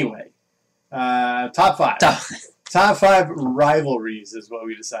 Anyway, top 5. Top 5 rivalries is what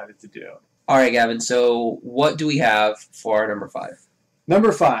we decided to do. All right, Gavin. So, what do we have for our number 5?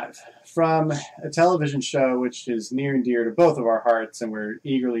 Number 5, from a television show which is near and dear to both of our hearts, and we're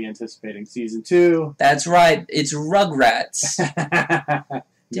eagerly anticipating season 2. That's right. It's Rugrats.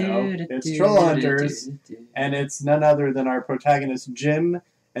 No, it's Troll Hunters, and it's none other than our protagonist Jim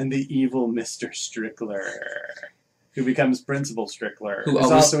and the evil Mr. Strickler, who becomes Principal Strickler, who's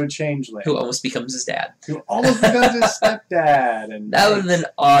also a changeling. Who almost becomes his dad. Who almost becomes his stepdad. And that would have been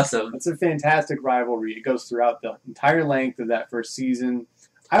awesome. It's a fantastic rivalry. It goes throughout the entire length of that first season.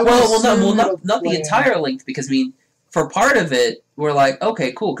 Not the entire length, because, I mean, for part of it, we're like,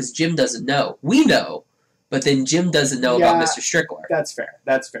 okay, cool, because Jim doesn't know. We know, but then Jim doesn't know about Mr. Strickler. That's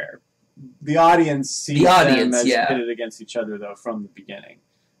fair. The audience sees them as pitted against each other, though, from the beginning.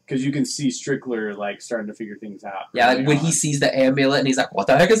 Because you can see Strickler, like, starting to figure things out. Yeah, like when he sees the amulet and he's like, what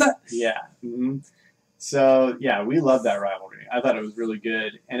the heck is that? Yeah. Mm-hmm. So, yeah, we love that rivalry. I thought it was really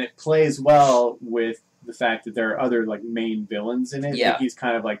good. And it plays well with the fact that there are other, like, main villains in it. Yeah. He's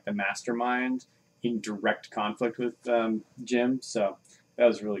kind of like the mastermind in direct conflict with Jim. So that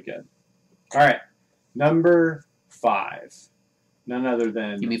was really good. All right. Number 5. None other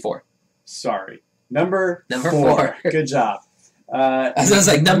than... Give me 4. Sorry. Number 4. Good job. I was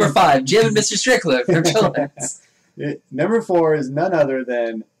like, number 5, Jim and Mr. Strickler for villains. Number 4 is none other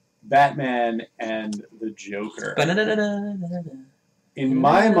than Batman and the Joker. In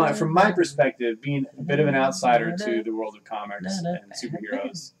my mind, from my perspective, being a bit of an outsider to the world of comics and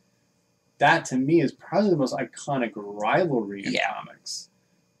superheroes, that to me is probably the most iconic rivalry in comics.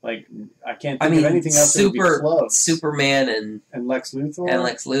 Like, I can't think of anything else that would be close. Superman and Lex Luthor? And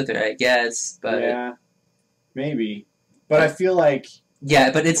Lex Luthor, I guess. But yeah, maybe. But I feel like...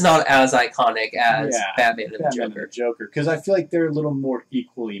 Yeah, but it's not as iconic as Batman and the Joker. Because I feel like they're a little more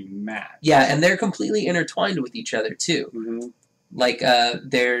equally matched. Yeah, and they're completely intertwined with each other, too. Mm-hmm. Like,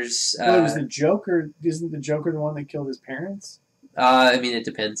 there's... it was the Joker... Isn't the Joker the one that killed his parents? I mean, it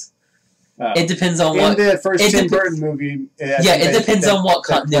depends. It depends on what... In the first Tim Burton movie... it depends on what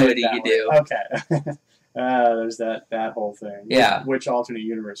continuity you do. Okay. There's that whole thing. Yeah. Which alternate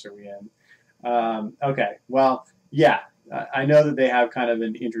universe are we in? Okay. Well, yeah. I know that they have kind of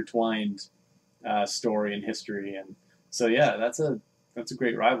an intertwined story and history, and so yeah, that's a That's a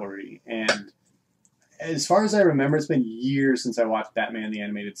great rivalry. And as far as I remember, it's been years since I watched Batman the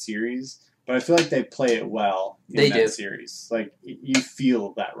Animated Series, but I feel like they play it well in that series. Like, you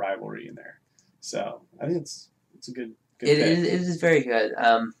feel that rivalry in there. So I think it's a good it is very good.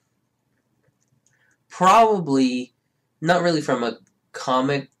 Probably not really from a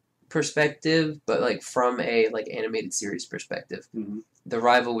comic perspective, but like from a animated series perspective. Mm-hmm. The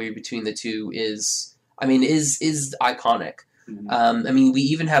rivalry between the two is iconic. Mm-hmm. I mean, we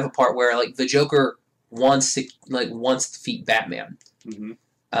even have a part where the Joker wants to defeat Batman.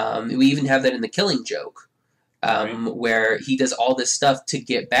 Mm-hmm. We even have that in the Killing Joke, Right. where he does all this stuff to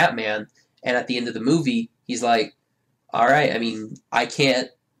get Batman, and at the end of the movie, he's like, "All right, I mean, I can't.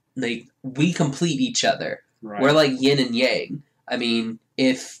 We complete each other. Right. We're like yin and yang. I mean,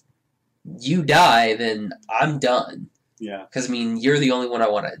 if you die, then I'm done. Yeah. Because, I mean, you're the only one I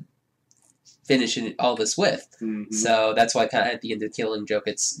want to finish all this with." Mm-hmm. So that's why kind of at the end of Killing Joke,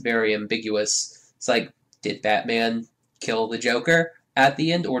 it's very ambiguous. It's like, did Batman kill the Joker at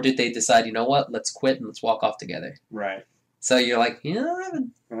the end, or did they decide, you know what, let's quit and let's walk off together? Right. So you're like,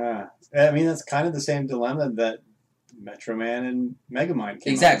 I mean, that's kind of the same dilemma that Metro Man and Megamind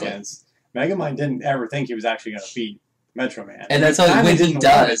came up against. Megamind didn't ever think he was actually going to beat Metro Man. And that's when he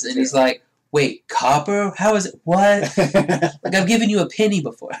does, and he's like, wait, copper? How is it? What? Like, I've given you a penny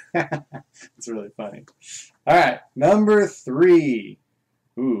before. It's really funny. All right, number 3.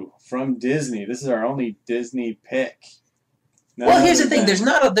 Ooh, from Disney. This is our only Disney pick. Well, here's the thing. There's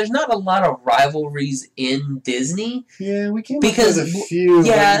not a lot of rivalries in Disney. Yeah, we came up with a few.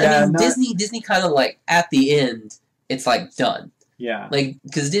 Yeah, I mean, Disney kind of at the end, it's done. Yeah.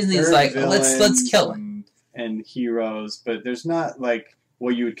 Because Disney's let's kill it. And heroes, but there's not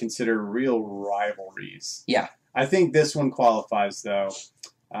what you would consider real rivalries. Yeah. I think this one qualifies though.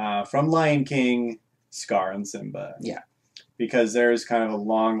 From Lion King, Scar and Simba. Yeah. Because there's kind of a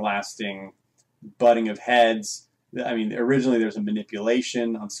long-lasting butting of heads. I mean, originally there's a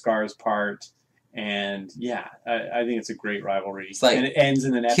manipulation on Scar's part, and yeah, I think it's a great rivalry. And it ends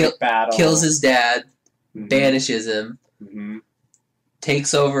in an epic battle. Kills his dad, mm-hmm. banishes him, mm-hmm.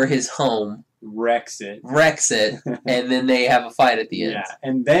 takes over his home, wrecks it, and then they have a fight at the end. Yeah,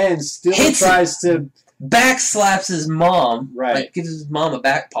 and then still tries to backslaps his mom, right? Gives his mom a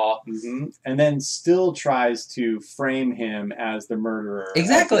back paw, mm-hmm. and then still tries to frame him as the murderer,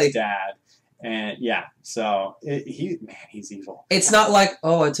 exactly, of his dad. And yeah, so he's evil. It's not like,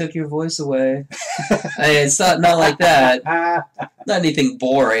 oh, I took your voice away. It's not like that. Not anything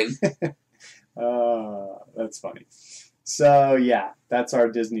boring. That's funny. So yeah, that's our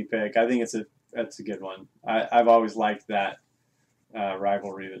Disney pick. I think that's a good one. I've always liked that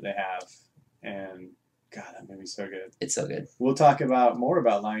rivalry that they have, and God, that movie's so good. It's so good. We'll talk more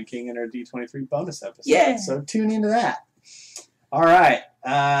about Lion King in our D23 bonus episode. Yeah. So tune into that. All right.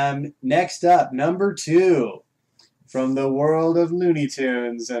 Next up, number 2, from the world of Looney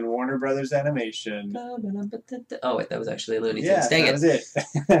Tunes and Warner Brothers Animation. Oh wait, that was actually Looney Tunes. Yeah, Dang that was it.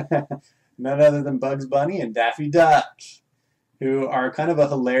 None other than Bugs Bunny and Daffy Duck, who are kind of a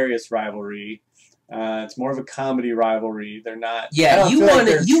hilarious rivalry. It's more of a comedy rivalry. They're not. Yeah, you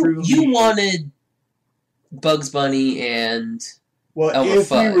wanted Bugs Bunny and Elmer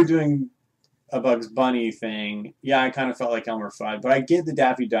Fudd. We were doing a Bugs Bunny thing, yeah, I kind of felt like Elmer Fudd, but I get the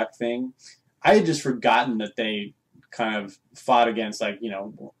Daffy Duck thing. I had just forgotten that they kind of fought against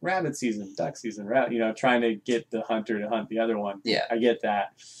rabbit season, duck season, trying to get the hunter to hunt the other one. Yeah, I get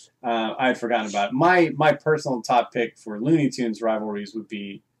that. I had forgotten about it. My personal top pick for Looney Tunes rivalries would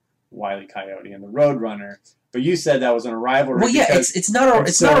be Wile E. Coyote and the Roadrunner. But you said that wasn't a rivalry. Well, yeah, it's not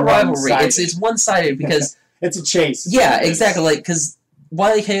a rivalry. It's one-sided because it's a chase. Yeah, exactly. Because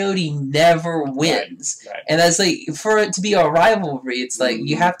Wile E. Coyote never wins. Right. And that's for it to be a rivalry, it's mm-hmm.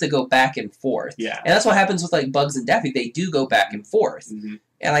 you have to go back and forth. Yeah. And that's what happens with Bugs and Daffy. They do go back and forth. Mm-hmm.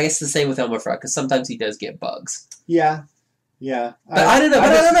 And I guess the same with Elmer Fudd, because sometimes he does get bugs. Yeah. Yeah. But I don't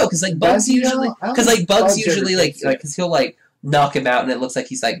know, because Bugs usually, because he'll knock him out and it looks like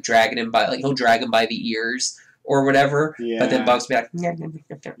he's dragging him by, he'll drag him by the ears or whatever. Yeah. But then Bugs be like,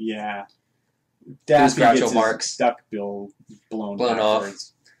 yeah. Daffy gets his marks. duck bill blown off.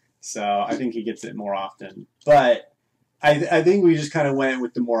 So I think he gets it more often. But I think we just kind of went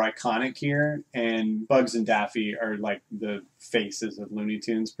with the more iconic here, and Bugs and Daffy are the faces of Looney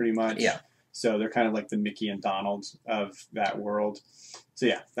Tunes pretty much. Yeah. So they're kind of the Mickey and Donald of that world. So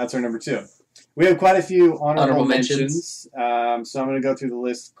yeah, that's our number 2. We have quite a few honorable mentions. So I'm going to go through the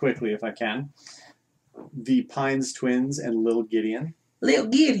list quickly if I can. The Pines Twins and Lil Gideon. Lil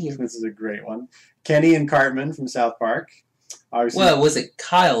Gideon. This is a great one. Kenny and Cartman from South Park. Obviously, well, was it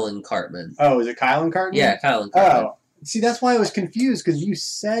Kyle and Cartman? Oh, is it Kyle and Cartman? Yeah, Kyle and Cartman. Oh, See, that's why I was confused, because you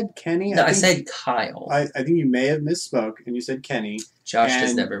said Kenny. No, I said Kyle. I think you may have misspoke, and you said Kenny. Josh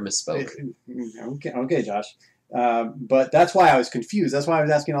has never misspoke. Okay, Josh. But that's why I was confused. That's why I was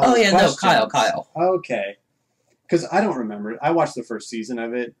asking all those questions. No, Kyle. Okay. Because I don't remember. I watched the first season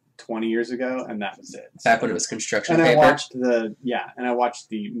of it 20 years ago, and that was it. Back when it was construction and paper. I watched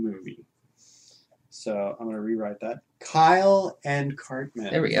the movie. So I'm going to rewrite that. Kyle and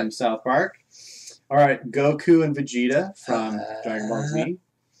Cartman from South Park. All right, Goku and Vegeta from Dragon Ball Z.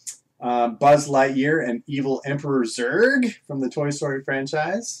 Buzz Lightyear and Evil Emperor Zurg from the Toy Story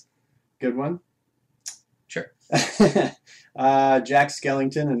franchise. Good one. Sure. Jack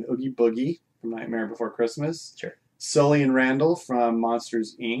Skellington and Oogie Boogie from Nightmare Before Christmas. Sure. Sully and Randall from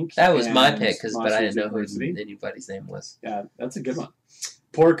Monsters, Inc. That was my pick, but I didn't know who anybody's name was. Yeah, that's a good one.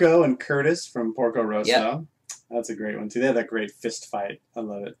 Porco and Curtis from Porco Rosso. Yep. That's a great one, too. They have that great fist fight. I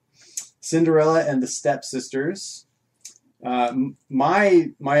love it. Cinderella and the Stepsisters. My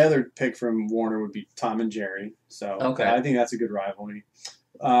other pick from Warner would be Tom and Jerry. So I think that's a good rivalry.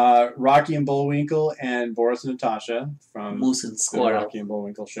 Rocky and Bullwinkle and Boris and Natasha from Moose and the Rocky and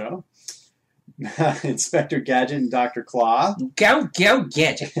Bullwinkle show. Inspector Gadget and Dr. Claw. Go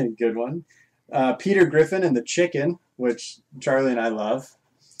Gadget. Good one. Peter Griffin and the Chicken, which Charlie and I love.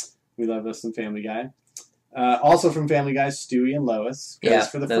 We love us some Family Guy. Also from Family Guy, Stewie and Lois. Because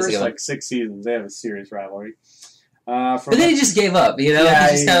for the first 6 seasons, they have a serious rivalry. But then he just gave up, you know? Yeah,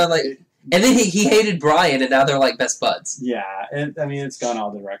 he just kind of like... And then he hated Brian, and now they're like best buds. Yeah, it's gone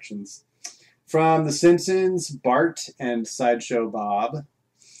all directions. From The Simpsons, Bart and Sideshow Bob,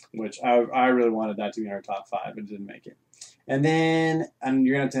 which I really wanted that to be in our top 5, but it didn't make it. And then, you're going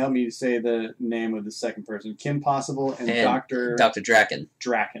to have to help me say the name of the second person. Kim Possible and Dr. Draken.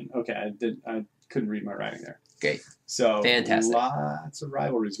 Draken. Okay, I couldn't read my writing there. Great. So, fantastic. Lots of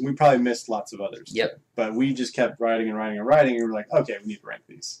rivalries. We probably missed lots of others. Yep. But we just kept writing, and we were like, okay, we need to rank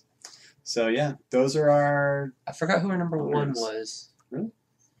these. So, yeah, those are our... I forgot who our number 1 was. Really?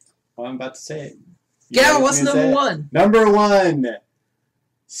 Well, I'm about to say it. What's number 1? Number 1,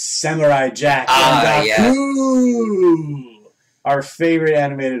 Samurai Jack and Aku! Our favorite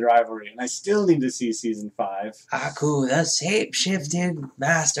animated rivalry. And I still need to see Season 5. Aku, the shape-shifting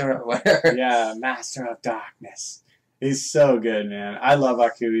master or whatever. Yeah, Master of Darkness. He's so good, man. I love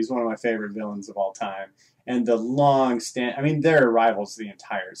Aku. He's one of my favorite villains of all time. And the long stand... I mean, they're rivals the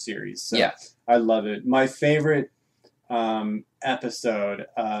entire series. So yeah. I love it. My favorite episode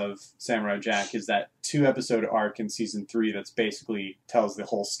of Samurai Jack is that 2-episode arc in Season 3 that's basically tells the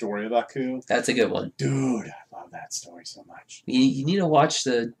whole story of Aku. That's a good one. Dude, I love that story so much. You need to watch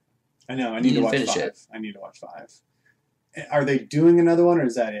the... I know, I need to watch 5. I need to watch 5. Are they doing another one, or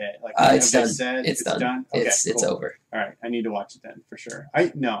is that it? Like, it's done. It's done. Okay, it's over. All right, I need to watch it then, for sure.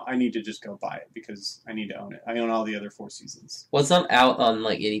 I need to just go buy it, because I need to own it. I own all the other 4 seasons. Well, it's not out on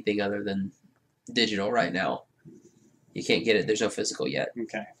like anything other than digital right now. You can't get it. There's no physical yet.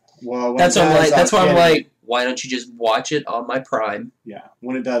 Okay. Well, that's why I'm like, why don't you just watch it on my Prime? Yeah,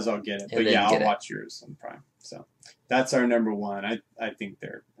 when it does, I'll get it. But yeah, I'll watch yours on Prime. So that's our number 1. I think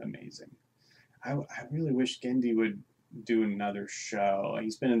they're amazing. I really wish Gendy would do another show.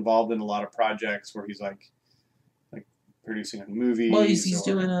 He's been involved in a lot of projects where he's like producing a movie. Well, he's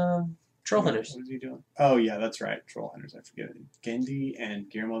doing Troll Hunters. What is he doing? Oh yeah, that's right, Troll Hunters. I forget it. Gendy and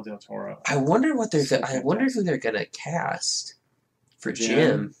Guillermo del Toro. I wonder who they're gonna cast for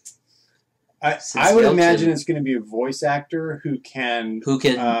Jim. I would imagine it's going to be a voice actor who can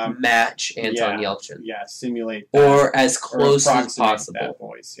match Anton Yelchin. Yeah, simulate that, or as close as possible. That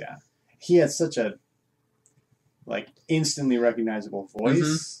voice, yeah. He has such a instantly recognizable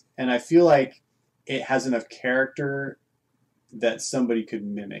voice, and I feel like it has enough character that somebody could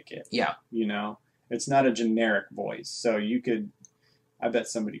mimic it. Yeah. You know? It's not a generic voice, so I bet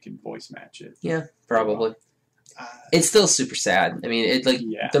somebody could voice match it. Yeah, probably. It's still super sad. I mean,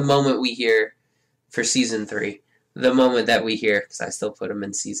 the moment we hear for Season 3, the moment that we hear, because I still put them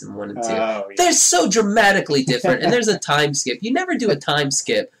in Season 1 and 2, they're so dramatically different, and there's a time skip. You never do a time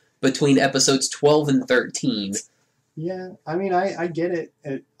skip between episodes 12 and 13. Yeah, I mean, I get it.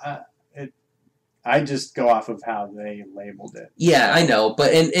 I just go off of how they labeled it. Yeah, I know,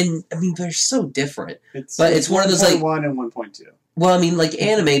 but and I mean, they're so different. It's one of those 1.1 and 1.2. Well, I mean, like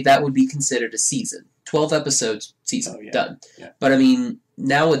anime, that would be considered a season. 12 episodes, season, done. Yeah. But I mean,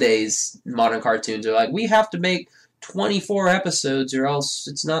 nowadays, modern cartoons are like, we have to make 24 episodes or else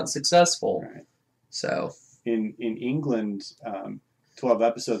it's not successful. Right. So in England, 12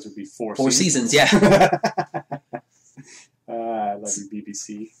 episodes would be 4 seasons. Yeah. I love you,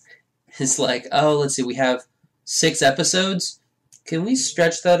 BBC. It's like, oh, let's see, we have 6 episodes. Can we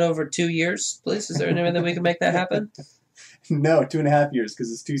stretch that over 2 years, please? Is there any way that we can make that happen? No, 2.5 years,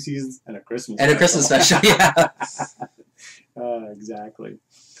 because it's 2 seasons and a Christmas And a Christmas special, yeah. Exactly.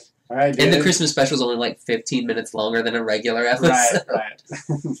 All right, dude. And the Christmas special is only like 15 minutes longer than a regular episode. Right.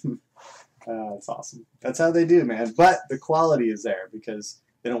 That's awesome. That's how they do, man. But the quality is there because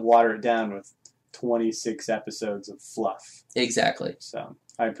they don't water it down with 26 episodes of fluff. Exactly. So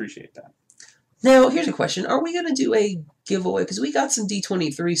I appreciate that. Now, here's a question. Are we going to do a giveaway? Because we got some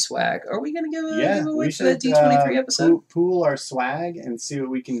D23 swag. Are we going to give a giveaway for that D23 episode? Pool our swag and see what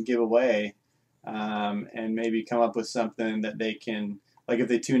we can give away. And maybe come up with something that they can, like if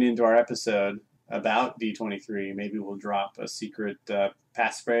they tune into our episode about D23, maybe we'll drop a secret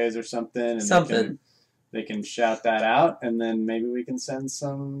passphrase or something. And they can shout that out, and then maybe we can send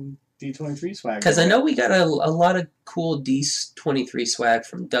some D23 swag. Because I know we got a lot of cool D23 swag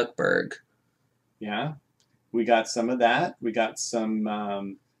from Duckburg. Yeah, we got some of that. We got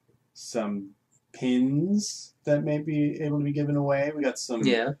some pins that may be able to be given away. We got some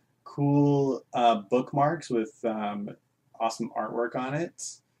cool bookmarks with awesome artwork on it.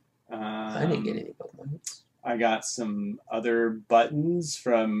 I didn't get any bookmarks. I got some other buttons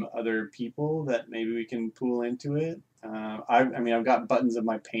from other people that maybe we can pool into it. I've got buttons of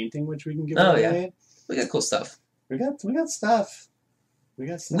my painting which we can give away. Yeah. We got cool stuff. We got stuff. We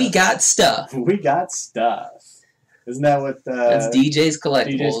got stuff. Isn't that what that's DJ's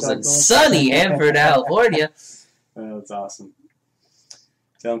Collectibles in sunny Hanford, California. Oh, that's awesome.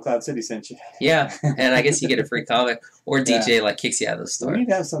 Tell them Cloud City sent you. Yeah, and I guess you get a free comic, or DJ kicks you out of the store. We need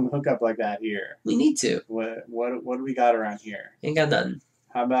to have some hookup like that here. We need to. What do we got around here? Ain't got nothing.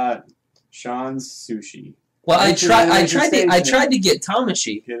 How about Sean's Sushi? Well, I tried to get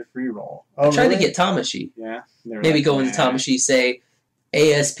Tamashi. Get a free roll. I tried to get Tamashi. Yeah. Maybe go into Tamashi, say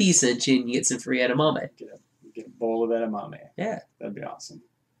ASP sent you, and you get some free edamame. Get a bowl of edamame. Yeah, that'd be awesome.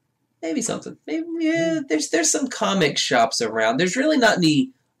 Maybe something. There's some comic shops around. There's really not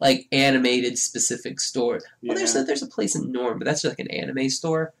any like animated specific stores. Well, there's a place in Norm, but that's just like an anime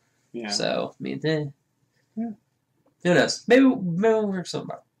store. Yeah. So I mean, who knows? Maybe we'll work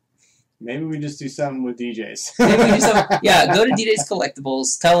something out. Maybe we just do something with DJs. Maybe we do something. Yeah, go to DJ's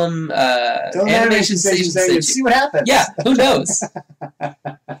Collectibles. Tell them Animation Station sent you. See what happens. Yeah, who knows?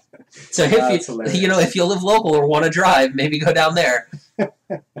 So if you live local or want to drive, maybe go down there.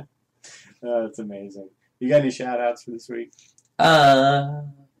 Oh, that's amazing. You got any shout-outs for this week?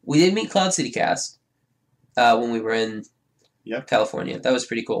 We did meet Cloud City Cast when we were in California. That was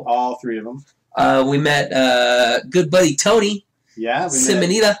pretty cool. All three of them. We met good buddy Tony. Yeah.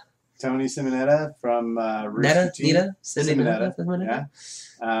 Simonetta. Tony Simonetta from Simonetta.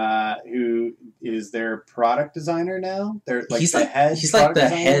 Yeah. Who is their product designer now? They're like he's the head. He's like the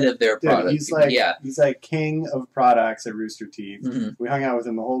head of their product. He's like king of products at Rooster Teeth. Mm-hmm. We hung out with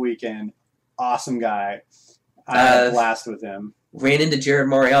him the whole weekend. Awesome guy. I had a blast with him. Ran into Jared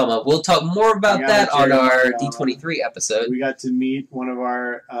Moriyama. We'll talk more about that on our D23 episode. We got to meet one of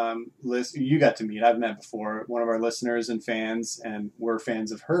our you got to meet. I've met before one of our listeners and fans, and we're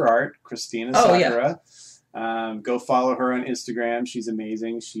fans of her art, Christina Sakura. Yeah. Go follow her on Instagram. She's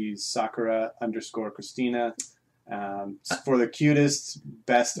amazing. She's Sakura_Christina. For the cutest,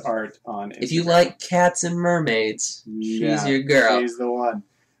 best art on Instagram. If you like cats and mermaids, she's your girl. She's the one.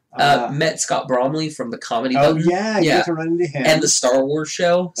 Met Scott Bromley from the Comedy Button. You get to run into him. And the Star Wars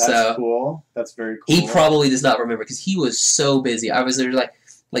show. That's cool. That's very cool. He probably does not remember because he was so busy. I was there like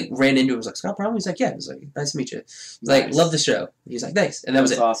ran into him. I was like, Scott Bromley? He's like, yeah. He's like, nice to meet you. He's like, love the show. He's like, thanks. And that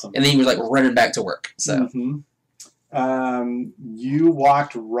was it. Awesome. And then he was like running back to work. So. Mm-hmm. You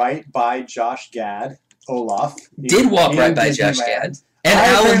walked right by Josh Gad. Olaf. Did walk right by Josh Gad. And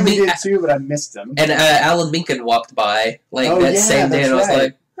Alan did too, but I missed him. And Alan Minkin walked by same day, and I was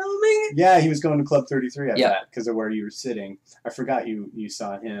like, "Oh man!" Yeah, he was going to Club 33 after that because of where you were sitting. I forgot you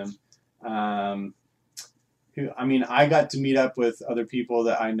saw him. I got to meet up with other people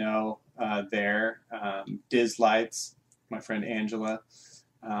that I know there. Diz Lights, my friend Angela.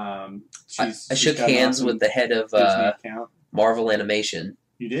 I shook hands with the head of Marvel Animation.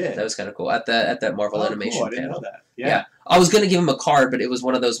 You did. That was kind of cool at that Marvel Animation cool. I didn't panel. know that. Yeah. I was gonna give him a card, but it was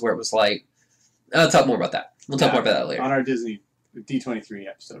one of those where it was like, I'll talk more about that. We'll talk more about that later. On our Disney D23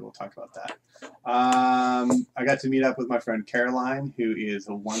 episode, we'll talk about that. I got to meet up with my friend Caroline, who is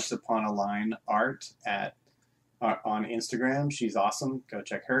a Once Upon a Line art on Instagram. She's awesome. Go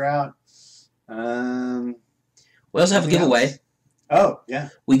check her out. We also have a giveaway. Oh, yeah.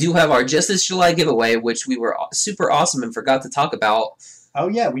 We do have our Just This July giveaway, which we were super awesome and forgot to talk about. Oh,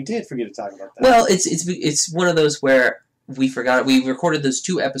 yeah, we did forget to talk about that. Well, it's one of those where we forgot. We recorded those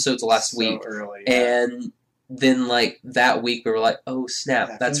 2 episodes last week. Early. And then like that week we were like, oh snap,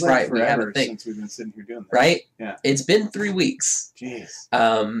 Yeah, it that's feels like right, we have a forever thing. since we've been sitting here doing this. Right? Yeah. It's been 3 weeks.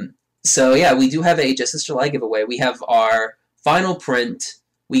 Jeez. So yeah, we do have a Just as July giveaway. We have our final print.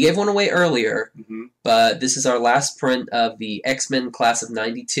 We gave one away earlier, but this is our last print of the X-Men Class of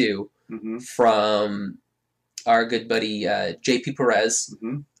 92 from our good buddy JP Perez,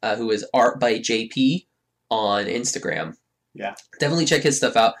 who is Art by JP on Instagram. Yeah. Definitely check his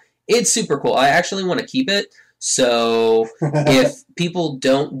stuff out. It's super cool. I actually want to keep it, so if people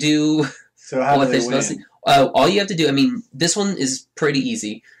don't do what they're supposed to, all you have to do, I mean, this one is pretty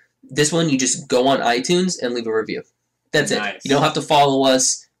easy. This one, you just go on iTunes and leave a review. That's it. You don't have to follow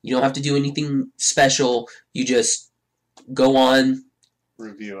us. You don't have to do anything special. You just go on,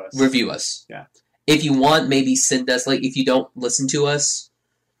 review us. Yeah. If you want, maybe send us, like, if you don't listen to us,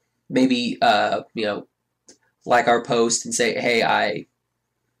 maybe, like our post and say, hey,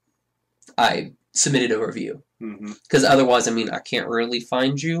 I submitted a review. Because otherwise, I mean, I can't really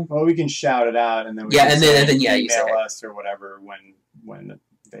find you. Well, we can shout it out, and then we email us or whatever when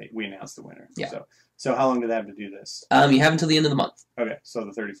we announce the winner. Yeah. So how long do they have to do this? You have until the end of the month. Okay, so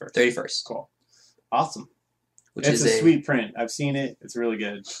the 31st. 31st. Cool. Awesome. It's a sweet print. I've seen it. It's really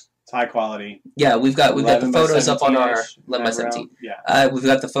good. It's high quality. Yeah, we've got the photos up on our 11 by 17. Yeah. We've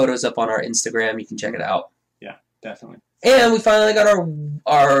got the photos up on our Instagram. You can check it out. Yeah, definitely. And we finally got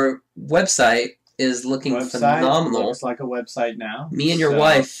our website is looking phenomenal. Looks like a website now. Me and your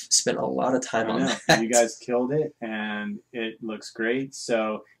wife spent a lot of time on that. You guys killed it, and it looks great.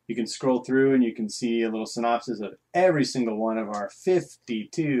 So you can scroll through and you can see a little synopsis of every single one of our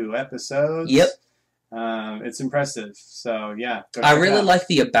 52 episodes. Yep. It's impressive. So yeah. I really like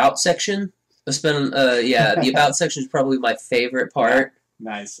the About section. The About section is probably my favorite part.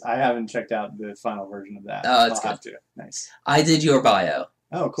 Nice. I haven't checked out the final version of that. Oh, it's good. I'll have to. Nice. I did your bio.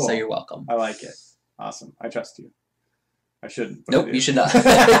 Oh, cool. So you're welcome. I like it. Awesome. I trust you. I shouldn't. Nope, you should not.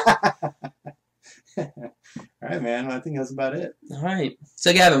 All right, man. Well, I think that's about it. All right.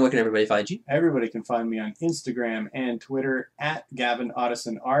 So, Gavin, where can everybody find you? Everybody can find me on Instagram and Twitter at Gavin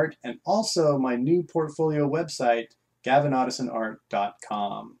Otteson Art, and also my new portfolio website,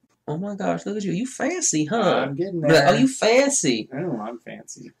 GavinOttesonArt.com. Oh my gosh, look at you. You fancy, huh? I'm getting there. Oh, you fancy. Oh, I'm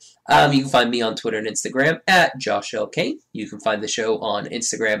fancy. You can find me on Twitter and Instagram at Josh L. Kane. You can find the show on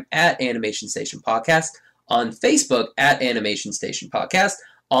Instagram at Animation Station Podcast, on Facebook at Animation Station Podcast,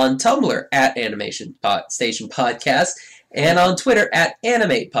 on Tumblr at Animation Station Podcast, and on Twitter at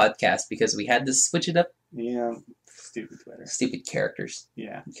Animate Podcast, because we had to switch it up. Yeah, stupid Twitter. Stupid characters.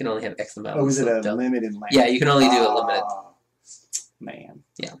 Yeah. You can only have X amount. Oh, is it a limited length? Yeah, you can only do a limited. Man.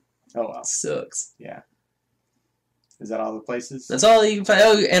 Yeah. Oh, well. Sucks. Yeah. Is that all the places? That's all you can find.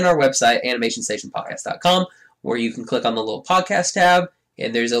 Oh, and our website, animationstationpodcast.com, where you can click on the little podcast tab,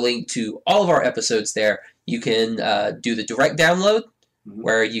 and there's a link to all of our episodes there. You can do the direct download,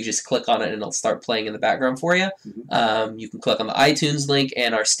 where you just click on it and it'll start playing in the background for you. You can click on the iTunes link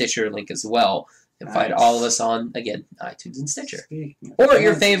and our Stitcher link as well, and find all of us on, again, iTunes and Stitcher. Or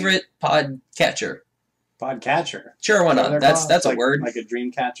your favorite podcatcher. Podcatcher. Sure, why not? That's a word. Like a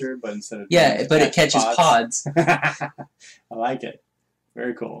dream catcher, but instead of but it catches pods. I like it.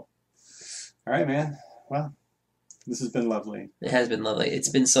 Very cool. All right, man. Well, this has been lovely. It has been lovely. It's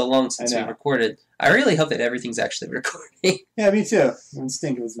been so long since we recorded. I really hope that everything's actually recording. Yeah, me too. I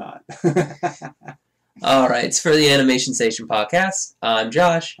stink it was not. All right, it's for the Animation Station Podcast. I'm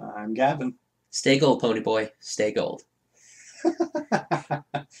Josh. I'm Gavin. Stay gold, pony boy. Stay gold.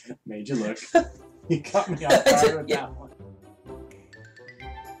 Made you look. You caught me off guard with that one.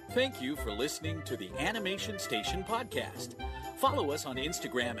 Thank you for listening to the Animation Station Podcast. Follow us on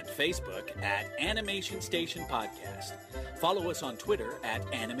Instagram and Facebook at Animation Station Podcast. Follow us on Twitter at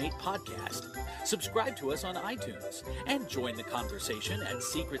Animate Podcast. Subscribe to us on iTunes. And join the conversation at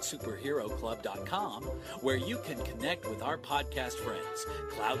SecretSuperheroClub.com, where you can connect with our podcast friends,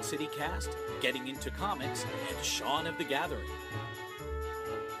 Cloud City Cast, Getting Into Comics, and Shaun of the Gathering.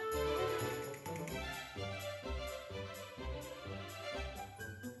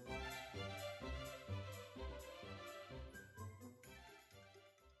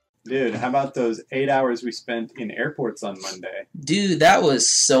 Dude, how about those 8 hours we spent in airports on Monday? Dude, that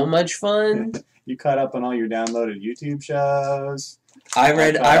was so much fun. You caught up on all your downloaded YouTube shows. I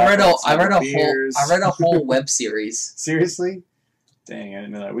read a whole web series. Seriously? Dang, I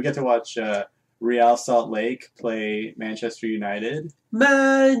didn't know that. We got to watch Real Salt Lake play Manchester United.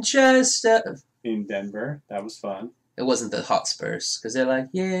 Manchester! In Denver. That was fun. It wasn't the Hotspurs, because they're like,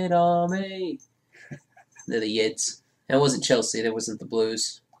 Yid on me. They're the Yids. And it wasn't Chelsea, there wasn't the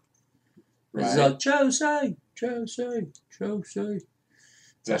Blues. Right. It's like, Chelsea. Is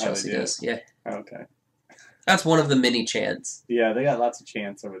that Chelsea does, yeah. Okay. That's one of the many chants. Yeah, they got lots of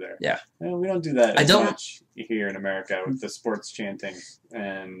chants over there. Yeah. And we don't do that I don't- much here in America with the sports chanting.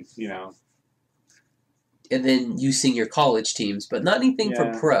 And, And then you sing your college teams, but not anything for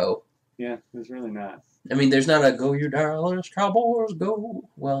Yeah. pro. yeah, there's really not. I mean, there's not a "Go you Dallas Cowboys, go."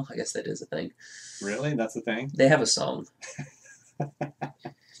 Well, I guess that is a thing. Really? That's the thing? They have a song.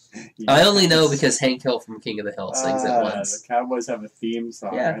 I only know because Hank Hill from King of the Hill sings it once. The Cowboys have a theme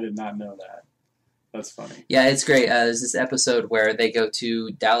song. Yeah. I did not know that. That's funny. Yeah, it's great. There's this episode where they go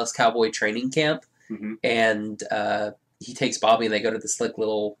to Dallas Cowboy training camp, Mhm. and he takes Bobby, and they go to this like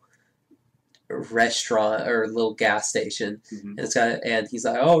little restaurant or little gas station, Mhm. and he's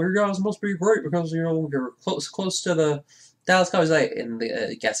like, "Oh, your guys must be great because you're close to the Dallas Cowboys." Like, and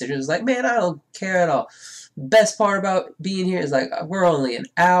the gas station is like, "Man, I don't care at all. Best part about being here is like we're only an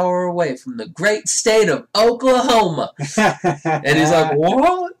hour away from the great state of Oklahoma." And he's like,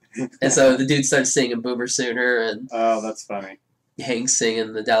 "What?" And so the dude starts singing Boomer Sooner, and Oh, that's funny. Hank's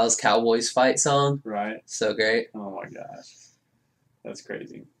singing the Dallas Cowboys fight song. Right? So great. Oh my gosh. That's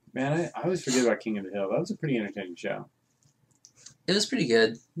crazy. Man, I always forget about King of the Hill. That was a pretty entertaining show. It was pretty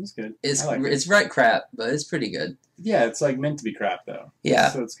good. It was good. It's I liked it. it's right crap, but it's pretty good. Yeah, it's like meant to be crap though. Yeah.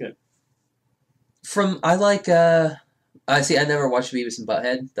 So it's good. I never watched Beavis and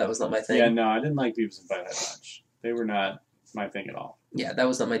Butthead. That was not my thing. Yeah, no, I didn't like Beavis and Butthead much. They were not my thing at all. Yeah, that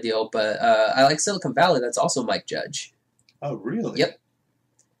was not my deal. But I like Silicon Valley. That's also Mike Judge. Oh, really? Yep.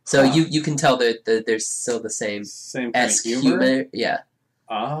 So Huh. you can tell that there's still the same Same kind of esque humor? humor. Yeah.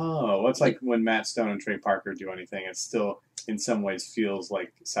 Oh, it's like when Matt Stone and Trey Parker do anything, it still, in some ways, feels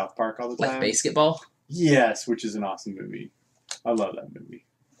like South Park all the time. Like basketball. Yes, which is an awesome movie. I love that movie.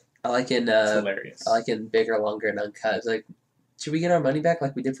 I like in It's hilarious. I like in Bigger, Longer, and Uncut. It's like, should we get our money back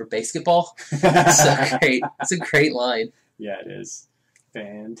like we did for basketball? It's so great. It's a great line. Yeah, it is.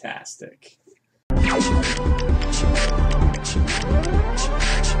 Fantastic.